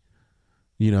for me.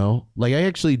 You know, like I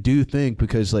actually do think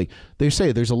because like they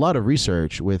say there's a lot of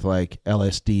research with like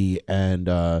LSD and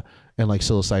like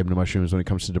psilocybin mushrooms when it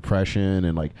comes to depression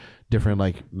and like different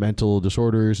like mental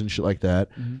disorders and shit like that.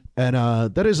 And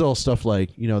that is all stuff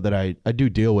like, you know, that I do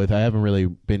deal with. I haven't really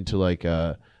been to like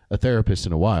a therapist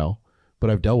in a while, but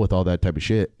I've dealt with all that type of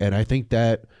shit. And I think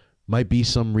that might be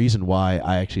some reason why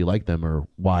I actually like them or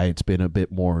why it's been a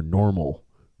bit more normal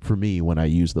for me when I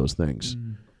use those things.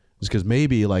 It's because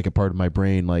maybe like a part of my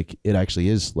brain, like it actually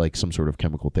is like some sort of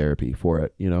chemical therapy for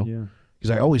it, you know? Yeah.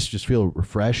 Because I always just feel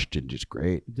refreshed and just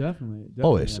great. Definitely.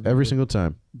 Always, I mean, every single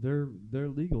time. They're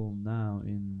legal now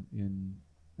in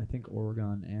I think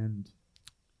Oregon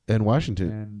And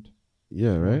Washington. and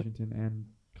Yeah, right? Washington and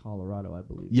Colorado, I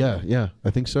believe. Yeah,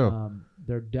 I think so.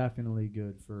 They're definitely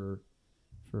good for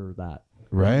that.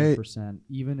 Right. 100%.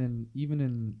 Even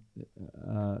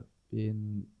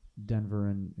in Denver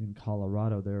and in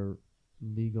Colorado, they're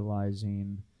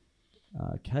legalizing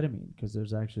ketamine because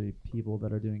there's actually people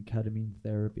that are doing ketamine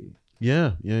therapy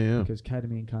Yeah, yeah. because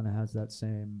ketamine kind of has that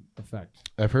same effect.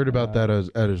 I've heard about that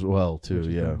as well too. Which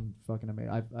has Yeah. been fucking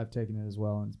amazing. I've taken it as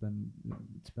well, and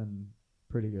it's been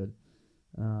pretty good.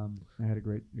 I had a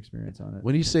great experience on it.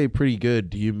 When you say pretty good,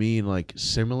 do you mean like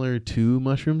similar to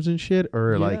mushrooms and shit,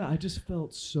 or like? I just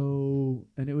felt so,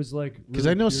 and it was like Because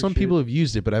really I know pure some shit. people have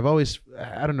used it, but I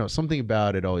don't know, something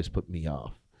about it always put me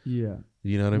off. Yeah.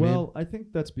 You know what I mean? Well, I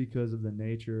think that's because of the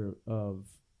nature of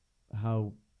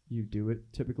how you do it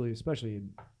typically, especially in,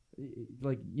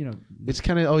 like, you know, It's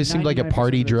kind of always seemed like a 99%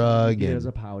 party of the time drug. you get it And, as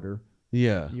a powder.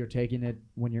 yeah. You're taking it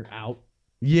when you're out.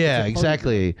 Yeah, It's a party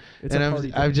exactly. It's And a party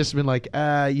I've drug. just been like,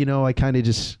 I kind of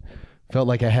just felt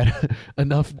like I had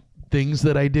enough things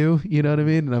that I do. You know what I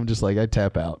mean? And I'm just like, I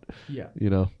tap out. Yeah.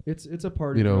 You know, It's a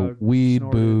party drug. weed,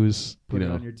 Snort it, booze. put You it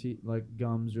know. on your teeth like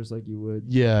gums, just like you would.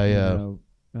 Yeah, yeah. You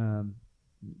know,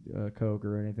 Coke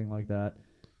or anything like that.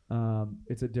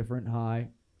 It's a different high.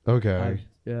 Okay.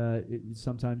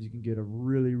 Sometimes you can get a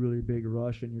really, really big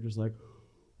rush, and you're just like,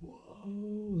 whoa,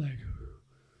 like,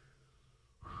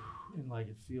 and like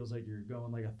it feels like you're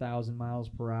going like 1,000 miles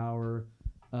per hour.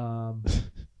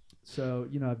 So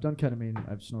you know, I've done ketamine.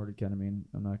 I've snorted ketamine.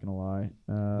 I'm not gonna lie.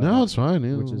 No, it's fine.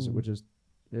 Yeah. which is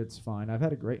it's fine. I've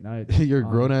had a great night. You're a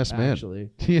grown-ass man. Actually,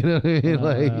 You know what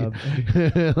I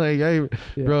mean?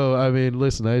 Yeah. Bro, I mean,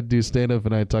 listen, I do stand up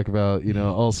and I talk about,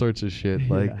 all sorts of shit.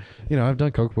 Like, Yeah. I've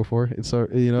done coke before. It's,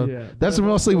 Yeah. that's But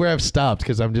mostly also- where I've stopped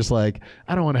because I'm just like,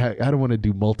 I don't want to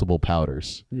do multiple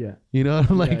powders. Yeah. You know,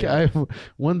 like yeah. I've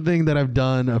one thing that I've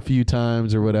done a few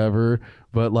times or whatever,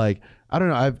 but like, I don't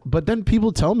know. but then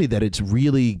people tell me that it's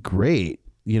really great.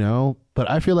 But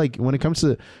I feel like when it comes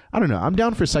to, I don't know, I'm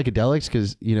down for psychedelics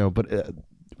because, but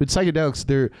with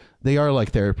psychedelics, they are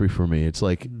like therapy for me. It's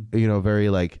like, very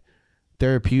like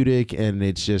therapeutic, and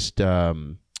it's just,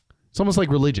 it's almost like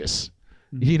religious,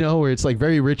 where it's like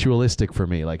very ritualistic for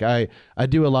me. Like I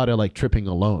do a lot of like tripping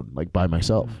alone, like by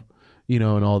myself, and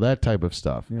all that type of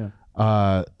stuff.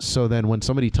 Yeah. So then when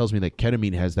somebody tells me that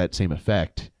ketamine has that same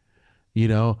effect,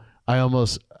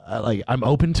 I'm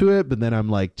open to it, but then I'm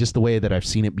like, just the way that I've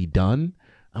seen it be done,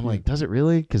 I'm like, does it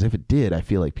really? Because if it did, I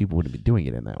feel like people wouldn't be doing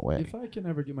it in that way. If I can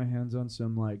ever get my hands on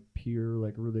some like pure,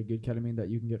 like really good ketamine that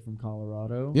you can get from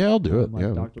Colorado, Yeah, I'll do it. like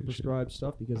Yeah, doctor prescribed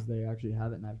stuff because they actually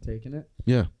have it and I've taken it.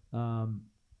 Yeah.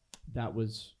 That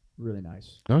was really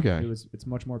nice. Okay. It's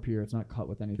much more pure. It's not cut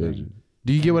with anything.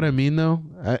 Do you get what I mean, though?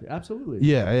 Absolutely.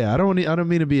 Yeah. I don't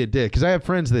mean to be a dick because I have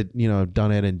friends that have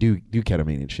done it and do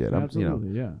ketamine and shit.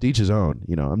 Absolutely. Yeah. To each his own.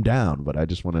 I'm down, but I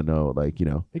just want to know, like,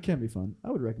 It can be fun.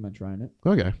 I would recommend trying it.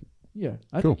 Okay. Yeah,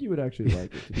 I Cool. think you would actually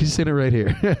like it. He's sitting right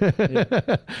here.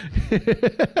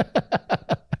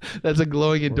 That's a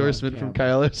glowing endorsement from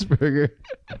Kyle Esberger.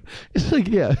 It's like,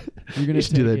 yeah, You're gonna you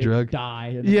should do that take it, drug. Die.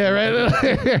 And Yeah,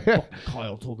 right.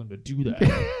 Kyle told him to do that.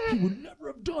 He would never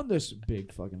have done this.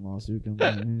 Big fucking lawsuit comes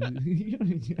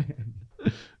in.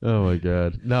 Oh my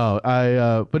god. No,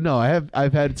 but no,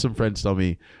 I've had some friends tell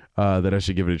me that I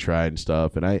should give it a try and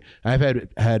stuff, and I've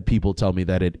had people tell me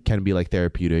that it can be like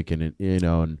therapeutic and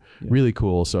and really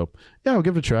cool. So yeah, I'll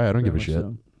give it a try. I don't give a shit.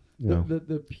 So.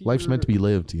 The pure, Life's meant to be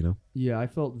lived, Yeah, I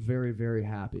felt very, very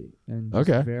happy and just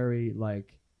Okay. very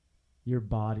like your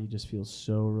body just feels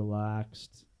so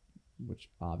relaxed, which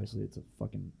obviously it's a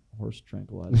fucking horse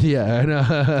tranquilizer. Yeah, I That's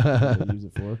what know. they use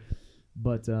it for.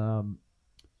 But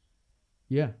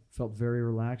yeah, felt very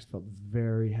relaxed, felt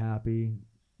very happy,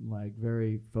 like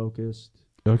very focused,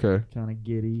 Okay. kind of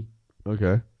giddy,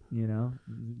 Okay.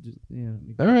 just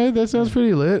All right, that sounds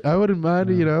pretty lit. I wouldn't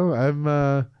mind.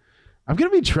 Yeah. I'm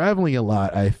gonna be traveling a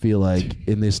lot. I feel like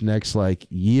in this next like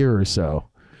year or so.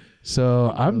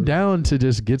 So I'm down to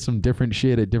just get some different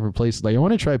shit at different places. Like I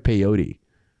want to try peyote.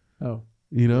 Oh,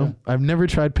 I've never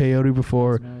tried peyote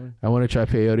before. that's gnarly. I want to try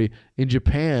peyote. In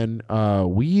Japan,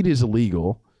 weed is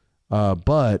illegal,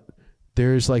 but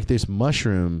there's like this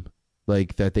mushroom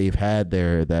like that they've had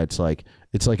there that's like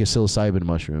it's like a psilocybin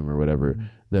mushroom or whatever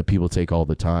that people take all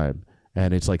the time,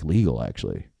 and it's like legal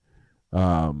actually.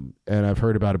 And I've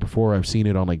heard about it before. I've seen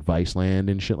it on like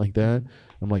Viceland and shit like that.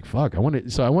 I'm like, fuck, I want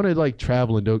to like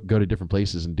travel and go to different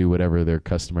places and do whatever their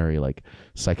customary like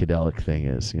psychedelic thing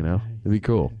is, It'd be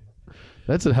cool.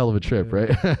 That's a hell of a trip, Yeah. right?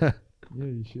 Yeah,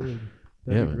 you should. That'd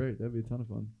Yeah, be man. great. That'd be a ton of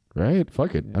fun. Right?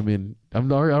 Fuck it. Yeah. I mean,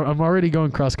 I'm already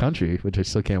going cross country, which I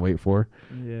still can't wait for.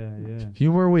 Yeah, yeah. A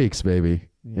few more weeks, baby.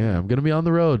 Yeah, I'm gonna be on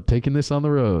the road, taking this on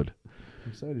the road.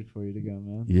 I'm excited for you to go,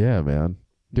 man. Yeah, man.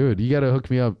 Dude, you gotta hook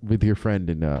me up with your friend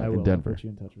I will. in Denver. I'll put you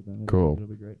in touch with them. Cool. It'll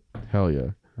be great. Hell yeah.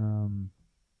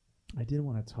 I did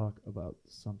want to talk about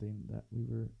something that we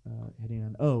were hitting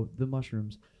on. Oh, the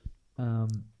mushrooms. Um,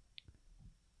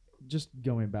 just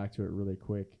going back to it really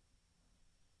quick.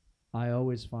 I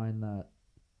always find that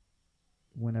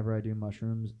whenever I do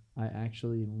mushrooms, I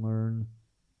actually learn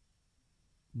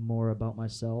more about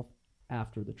myself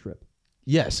after the trip.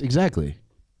 Yes, exactly.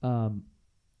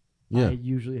 Yeah. I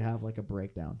usually have like a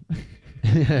breakdown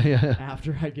yeah.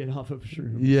 after I get off of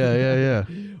shrooms. Yeah.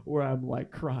 Where I'm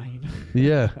like crying.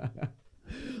 Yeah.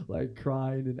 Like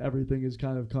crying and everything is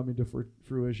kind of coming to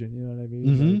fruition. You know what I mean?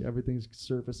 Mhm. Like everything's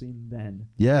surfacing then.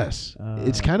 Yes.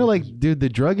 It's kind of like, dude, the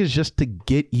drug is just to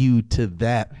get you to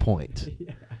that point.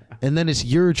 Yeah. And then it's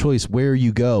your choice where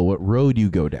you go, what road you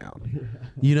go down. Yeah.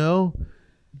 You know?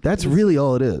 That's really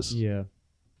all it is. Yeah.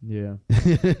 Yeah.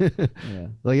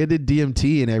 Like I did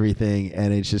DMT and everything,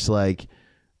 and it's just like,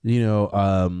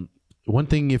 one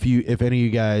thing, if any of you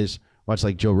guys watch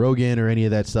like Joe Rogan or any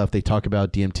of that stuff, they talk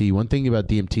about DMT. One thing about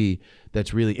DMT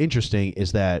that's really interesting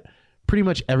is that pretty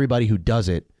much everybody who does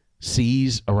it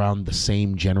sees around the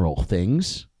same general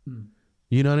things.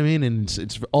 You know what I mean? And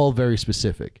it's all very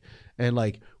specific. And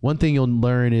like one thing you'll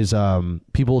learn is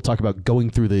people will talk about going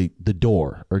through the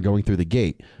door or going through the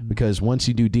gate, because once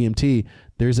you do DMT,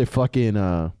 there's a fucking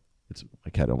my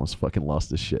cat almost fucking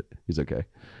lost his shit. He's okay.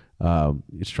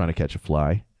 He's trying to catch a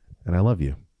fly, and I love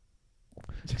you.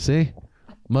 See?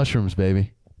 Mushrooms,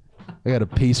 baby. I got a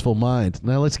peaceful mind.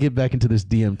 Now let's get back into this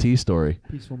DMT story.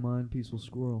 Peaceful mind, peaceful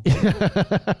squirrel.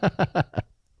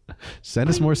 Send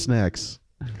us more snacks.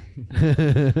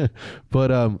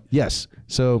 But yes,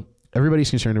 so everybody's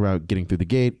concerned about getting through the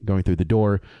gate, going through the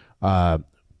door.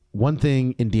 One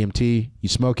thing in DMT, you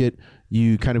smoke it,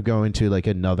 you kind of go into like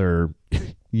another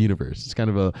universe. It's kind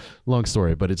of a long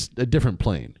story, but it's a different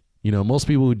plane. You know, most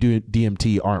people who do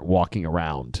DMT aren't walking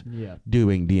around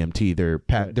doing DMT.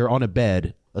 They're on a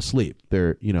bed asleep.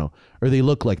 They're, or they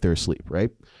look like they're asleep,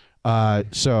 right?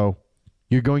 So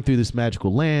you're going through this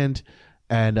magical land,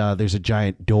 and there's a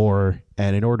giant door,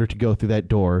 and in order to go through that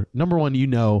door, number one,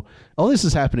 all this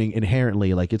is happening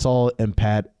inherently, like it's all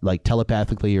like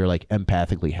telepathically or like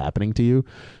empathically happening to you.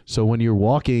 So when you're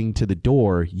walking to the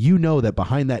door, you know that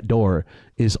behind that door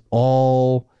is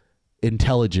all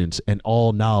intelligence and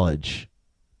all knowledge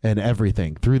and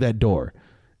everything through that door.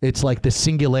 It's like the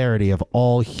singularity of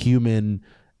all human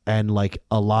and like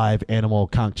alive animal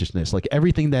consciousness, like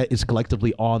everything that is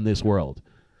collectively on this world.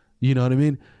 You know what I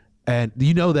mean? And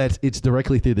you know that it's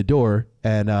directly through the door,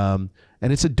 and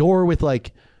it's a door with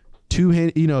like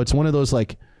it's one of those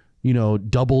like,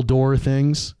 double door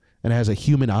things, and it has a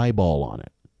human eyeball on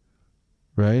it,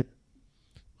 right?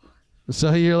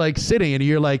 So you're like sitting, and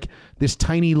you're like this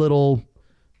tiny little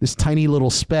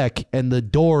speck, and the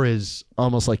door is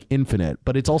almost like infinite,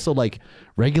 but it's also like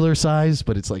regular size,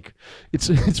 but it's like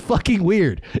it's fucking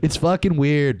weird. It's fucking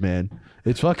weird, man.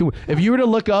 It's fucking. If you were to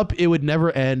look up, it would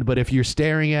never end. But if you're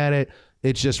staring at it,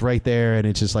 it's just right there, and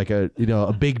it's just like a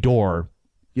big door.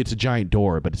 It's a giant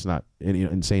door, but it's not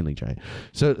insanely giant.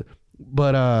 So,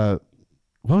 but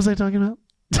what was I talking about?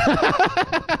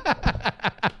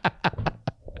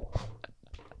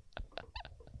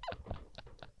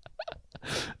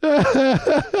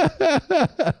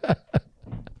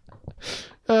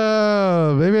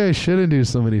 Oh, maybe I shouldn't do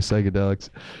so many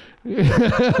psychedelics.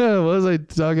 What was I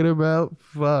talking about?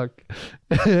 Fuck.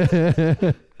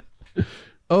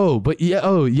 But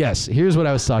yes. Here's what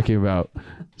I was talking about.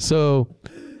 So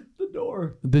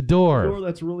The door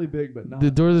that's really big, but not. The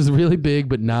door that's really big,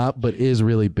 but is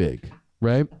really big,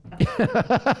 right?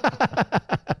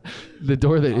 The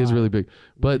door that is really big,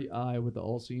 but the eye, with the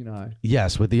all-seeing eye.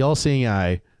 Yes, with the all-seeing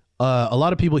eye. A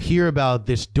lot of people hear about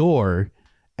this door,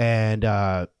 and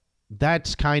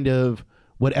that's kind of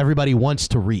what everybody wants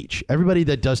to reach. Everybody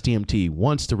that does DMT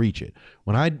wants to reach it.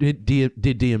 When I did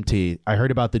DMT, I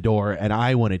heard about the door, and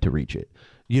I wanted to reach it.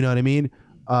 You know what I mean?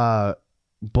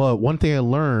 But one thing I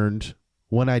learned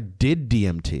when I did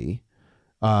DMT,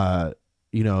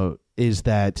 is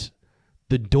that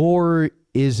the door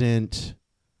isn't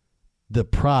the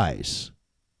prize.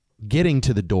 Getting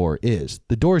to the door is.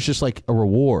 The door is just like a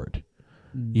reward.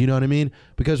 You know what I mean?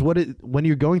 Because when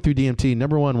you're going through DMT,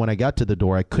 number one, when I got to the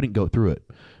door, I couldn't go through it.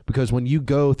 Because when you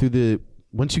go through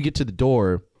once you get to the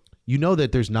door, you know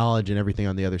that there's knowledge and everything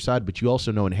on the other side, but you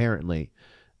also know inherently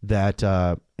that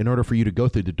in order for you to go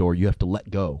through the door, you have to let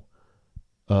go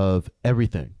of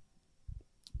everything.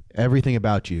 Everything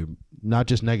about you, not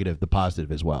just negative, the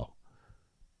positive as well.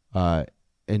 And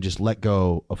just let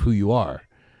go of who you are.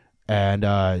 And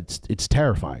it's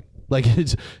terrifying. Like,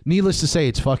 it's needless to say,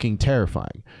 it's fucking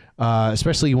terrifying,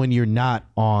 especially when you're not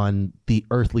on the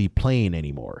earthly plane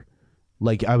anymore.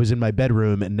 Like I was in my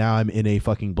bedroom and now I'm in a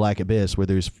fucking black abyss where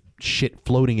there's shit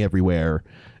floating everywhere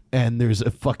and there's a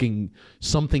fucking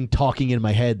something talking in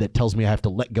my head that tells me I have to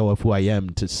let go of who I am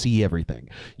to see everything.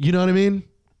 You know what I mean?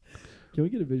 Can we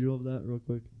get a visual of that real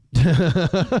quick?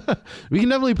 We can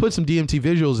definitely put some DMT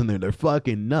visuals in there. They're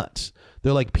fucking nuts.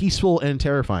 They're like peaceful and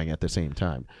terrifying at the same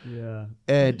time. Yeah.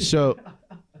 And so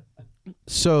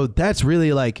that's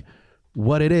really like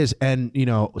what it is. And, you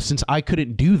know, since I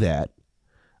couldn't do that,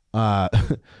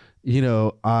 you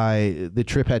know, the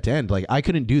trip had to end. Like I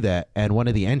couldn't do that. And one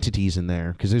of the entities in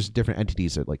there, because there's different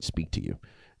entities that like speak to you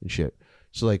and shit.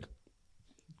 So like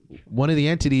one of the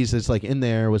entities that's like in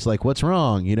there was like, what's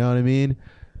wrong? You know what I mean?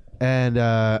 And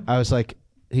I was like,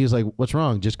 he was like, what's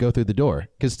wrong? Just go through the door.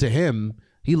 Because to him,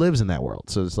 he lives in that world.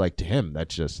 So it's like, to him,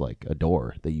 that's just like a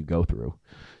door that you go through.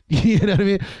 You know what I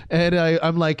mean? And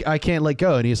I'm like, I can't let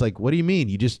go. And he's like, what do you mean?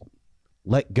 You just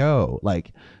let go.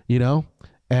 Like, you know?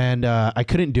 And I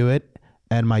couldn't do it.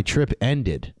 And my trip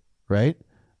ended, right?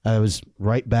 I was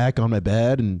right back on my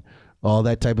bed and all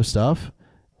that type of stuff.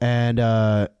 And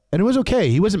it was okay.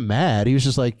 He wasn't mad. He was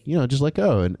just like, you know, just let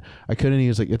go. And I couldn't. He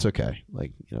was like, it's okay.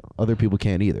 Like, you know, other people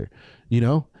can't either, you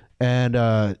know?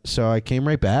 And so I came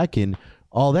right back and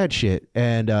all that shit.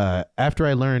 And after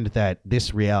I learned that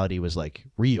this reality was like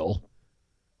real,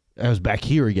 I was back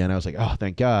here again. I was like, oh,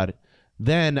 thank God.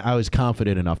 Then I was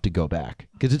confident enough to go back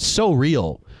because it's so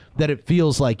real that it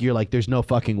feels like you're like, there's no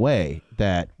fucking way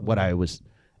that what I was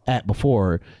at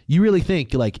before. You really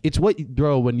think like it's what,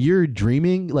 bro, when you're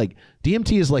dreaming, like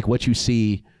DMT is like what you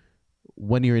see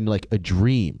when you're in like a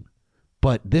dream,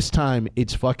 but this time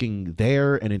it's fucking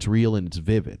there and it's real and it's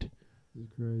vivid.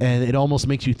 And it almost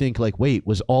makes you think like, wait,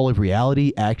 was all of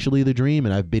reality actually the dream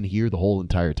and I've been here the whole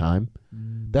entire time?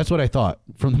 That's what I thought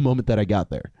from the moment that I got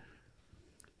there.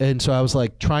 And so I was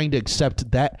like trying to accept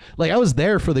that, like I was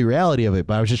there for the reality of it,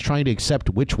 but I was just trying to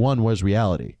accept which one was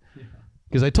reality.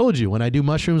 Because I told you, when I do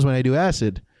mushrooms, when I do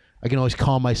acid, I can always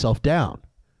calm myself down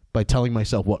by telling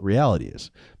myself what reality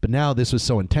is. But now this was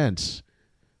so intense,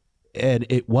 and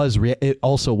it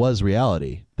also was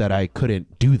reality that I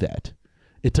couldn't do that.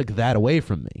 It took that away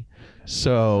from me.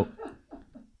 So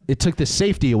it took the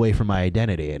safety away from my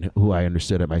identity and who I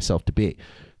understood myself to be.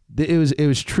 It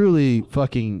was truly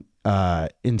fucking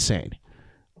insane.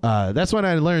 That's when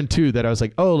I learned too that I was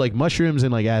like, oh, like mushrooms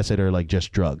and like acid are like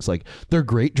just drugs. Like they're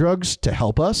great drugs to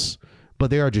help us,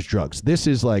 but they are just drugs. This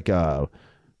is like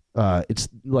it's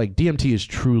like DMT is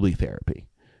truly therapy.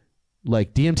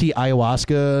 Like DMT,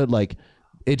 ayahuasca, like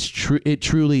it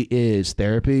truly is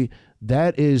therapy.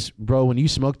 That is, bro, when you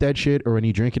smoke that shit or when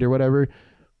you drink it or whatever,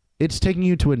 it's taking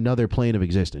you to another plane of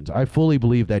existence. I fully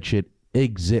believe that shit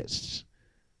exists.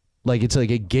 Like it's like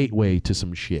a gateway to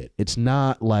some shit. It's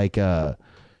not like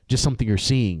just something you're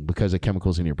seeing because of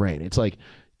chemicals in your brain. It's like,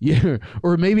 yeah,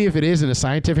 or maybe if it is in a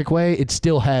scientific way, it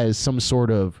still has some sort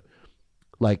of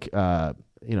like,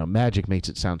 you know, magic makes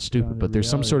it sound stupid, but there's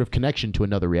some sort of connection to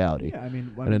another reality. Yeah, I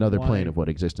mean, and another plane of what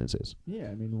existence is. Yeah,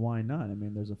 I mean, why not? I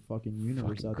mean, there's a fucking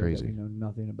universe out there crazy. that we know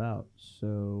nothing about. So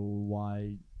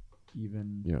why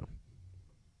even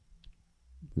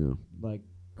like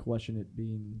question it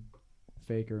being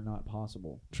fake or not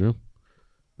possible? True.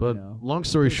 But you know, long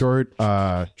story short,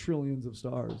 trillions of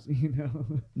stars, you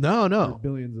know. No. Or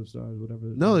billions of stars, whatever.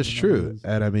 No, it's true.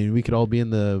 And I mean, we could all be in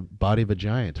the body of a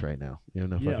giant right now. You have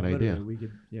no fucking idea. We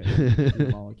could, be a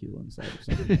molecule inside of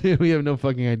something. We have no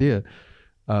fucking idea.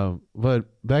 But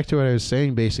back to what I was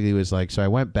saying basically was like, so I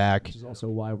went back. Which is also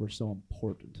why we're so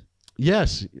important.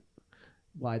 Yes.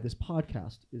 Why this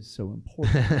podcast is so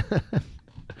important.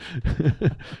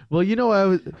 Well, you know,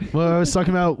 I was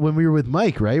talking about when we were with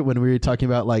Mike, right? When we were talking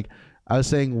about like, I was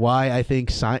saying why I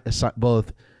think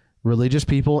both religious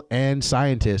people and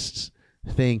scientists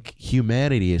think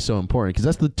humanity is so important, because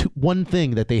that's the one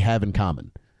thing that they have in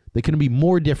common. They couldn't be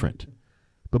more different,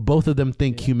 but both of them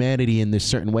think humanity in this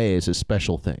certain way is a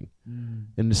special thing.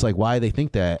 And it's like why they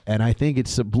think that. And I think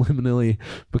it's subliminally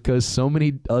because so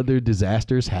many other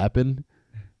disasters happen.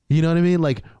 You know what I mean?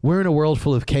 Like we're in a world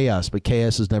full of chaos, but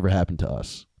chaos has never happened to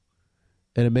us.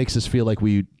 And it makes us feel like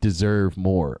we deserve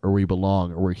more, or we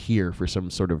belong, or we're here for some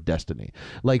sort of destiny.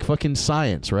 Like fucking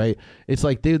science, right? It's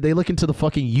like they look into the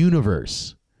fucking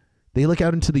universe. They look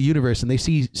out into the universe and they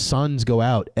see suns go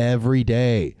out every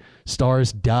day.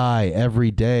 Stars die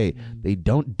every day. They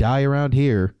don't die around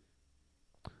here.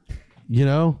 You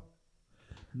know?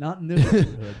 Not in this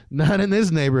neighborhood. Not in this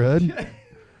neighborhood.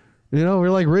 You know, we're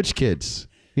like rich kids.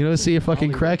 You know, see a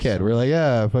fucking crackhead. We're like,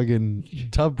 yeah, fucking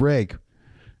tough break.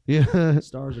 Yeah.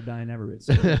 Stars are dying everywhere. It's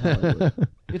Hollywood.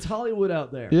 It's Hollywood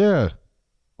out there. Yeah.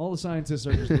 All the scientists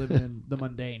are just living in the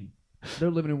mundane.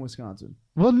 They're living in Wisconsin.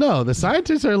 Well, no, the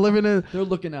scientists are living in. They're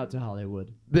looking out to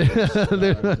Hollywood. They're- Stars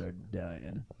are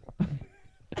dying.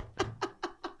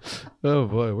 Oh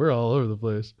boy, we're all over the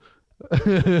place.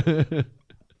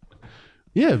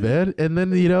 Yeah, man. And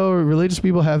then, religious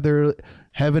people have their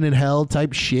heaven and hell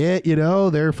type shit,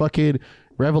 their fucking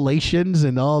revelations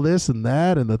and all this and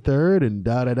that and the third and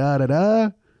da da da da da.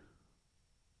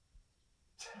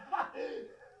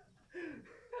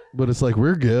 But it's like,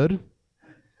 we're good.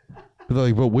 But they're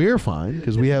like, but we're fine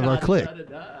because we have our clique,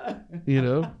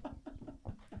 It's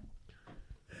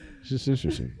just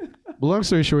interesting. But long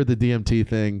story short, the DMT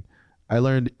thing, I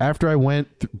learned after I went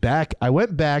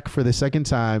back for the second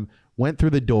time, went through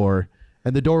the door,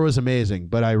 and the door was amazing.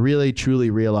 But I really, truly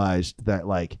realized that,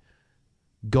 like,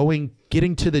 getting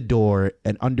to the door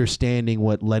and understanding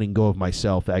what letting go of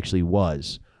myself actually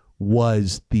was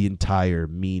the entire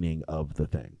meaning of the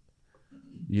thing.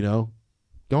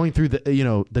 Going through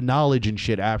the knowledge and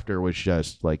shit after was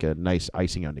just like a nice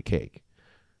icing on the cake.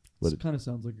 It kind of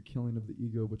sounds like a killing of the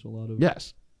ego, which a lot of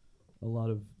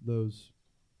those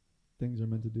things are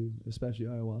meant to do, especially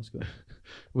ayahuasca.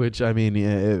 Which, I mean,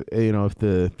 if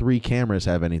the 3 cameras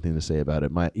have anything to say about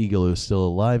it, my ego is still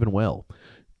alive and well.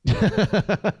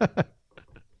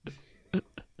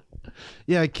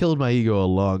 Yeah, I killed my ego a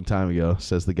long time ago,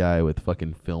 says the guy with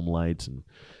fucking film lights and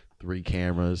 3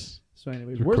 cameras. So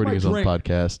anyways, Recording his own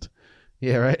podcast.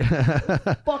 Yeah, right?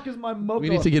 Fuck is my mocha? We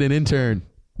need to get an intern.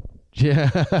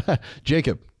 Yeah.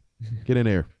 Jacob, get in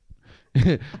here.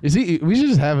 We should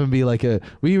just have him be like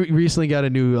we recently got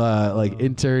a new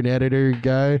intern editor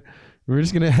guy. We're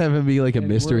just gonna have him be like a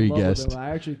mystery guest. I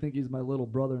actually think he's my little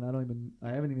brother, and I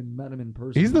haven't even met him in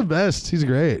person. He's the best. He's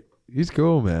great. He's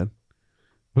cool, man.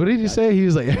 What did you say? He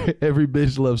was like, every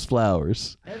bitch loves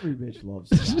flowers. Every bitch loves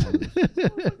flowers.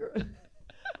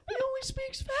 He only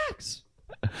speaks facts.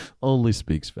 Only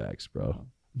speaks facts, bro.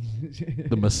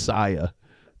 The Messiah.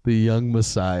 The young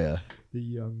Messiah. The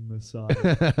young Messiah.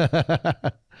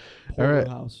 All right.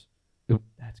 Porterhouse.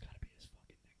 That's got to be his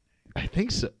fucking nickname. I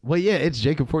think so. Well, yeah, it's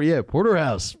Jacob Porter. Yeah,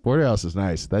 Porterhouse. Porterhouse is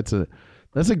nice. That's a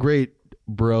great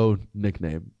bro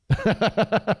nickname.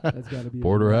 That's got to be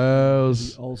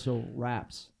Porterhouse. He also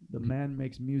raps. The man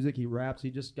makes music. He raps. He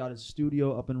just got his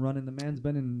studio up and running. The man's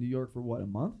been in New York for what, a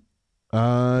month?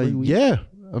 Yeah,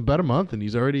 about a month, and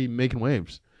he's already making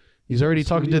waves. He's already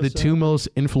talking to the 2 most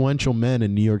influential men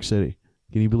in New York City.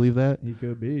 Can you believe that? He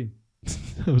could be.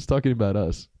 I was talking about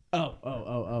us.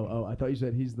 Oh. I thought you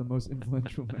said he's the most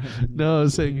influential man. No, I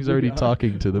was saying he's already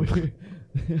talking to them.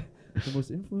 The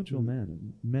most influential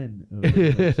men of New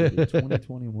York City,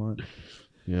 2021.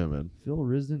 Yeah, man. Phil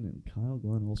Risden and Kyle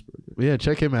Glenn Holzberger. Yeah,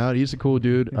 check him out. He's a cool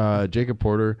dude. Jacob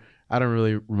Porter. I don't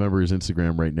really remember his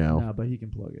Instagram right now. Nah, but he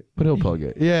can plug it. But he'll plug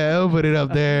it. Yeah, he'll put it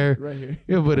up there. Right here.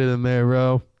 He'll put it in there,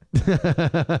 bro.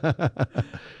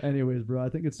 Anyways, bro, I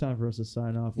think it's time for us to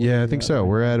sign off. Yeah, I think so.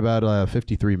 We're at about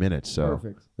 53 minutes, so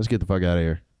perfect. Let's get the fuck out of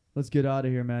here. Let's get out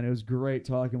of here, man. It was great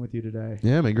talking with you today.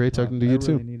 Yeah, man, great talking to you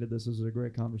too. I really needed this. This was a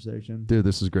great conversation. Dude,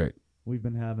 this is great. We've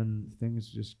been having things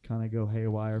just kind of go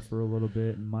haywire for a little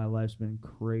bit, and my life's been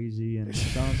crazy. And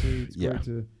honestly, it's great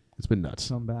to been nuts.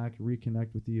 Come back,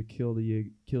 reconnect with you, kill the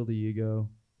ego.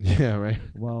 Yeah, right.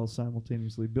 While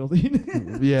simultaneously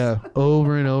building. Yeah,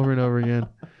 over and over and over again,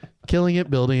 killing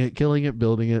it, building it, killing it,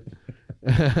 building it.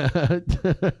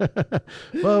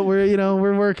 Well,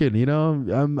 we're working.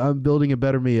 I'm building a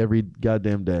better me every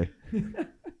goddamn day.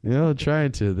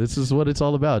 Trying to. This is what it's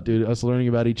all about, dude. Us learning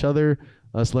about each other,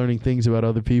 us learning things about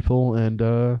other people,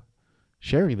 and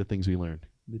sharing the things we learned.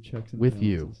 The checks and with balances.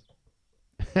 You.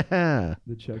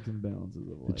 The checks and balances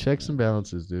of life. The checks and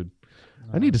balances, dude.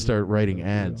 I need to start writing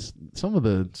ads. Some of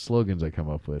the slogans I come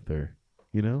up with are,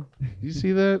 do you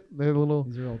see that? They're little.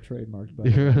 These are all trademarked, but I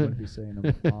wouldn't be saying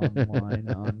them online,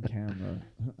 on camera,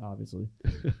 obviously.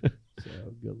 So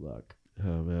good luck.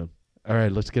 Oh, man. All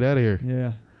right, let's get out of here.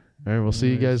 Yeah. All right, we'll see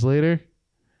you guys later.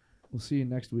 We'll see you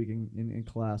next week in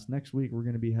class. Next week, we're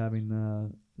going to be having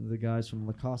the guys from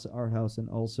La Casa Art House, and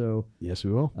also... Yes,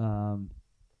 we will.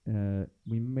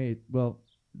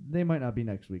 They might not be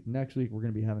next week. Next week, we're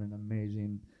going to be having an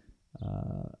amazing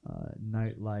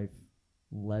nightlife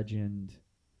legend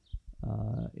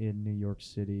in New York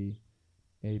City.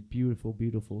 A beautiful,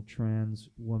 beautiful trans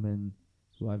woman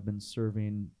who I've been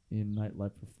serving in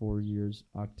nightlife for 4 years,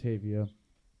 Octavia.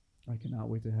 I cannot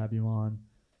wait to have you on.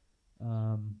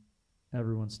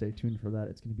 Everyone stay tuned for that.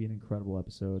 It's going to be an incredible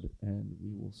episode, and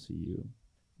we will see you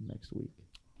next week.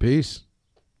 Peace.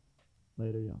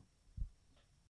 Later, y'all.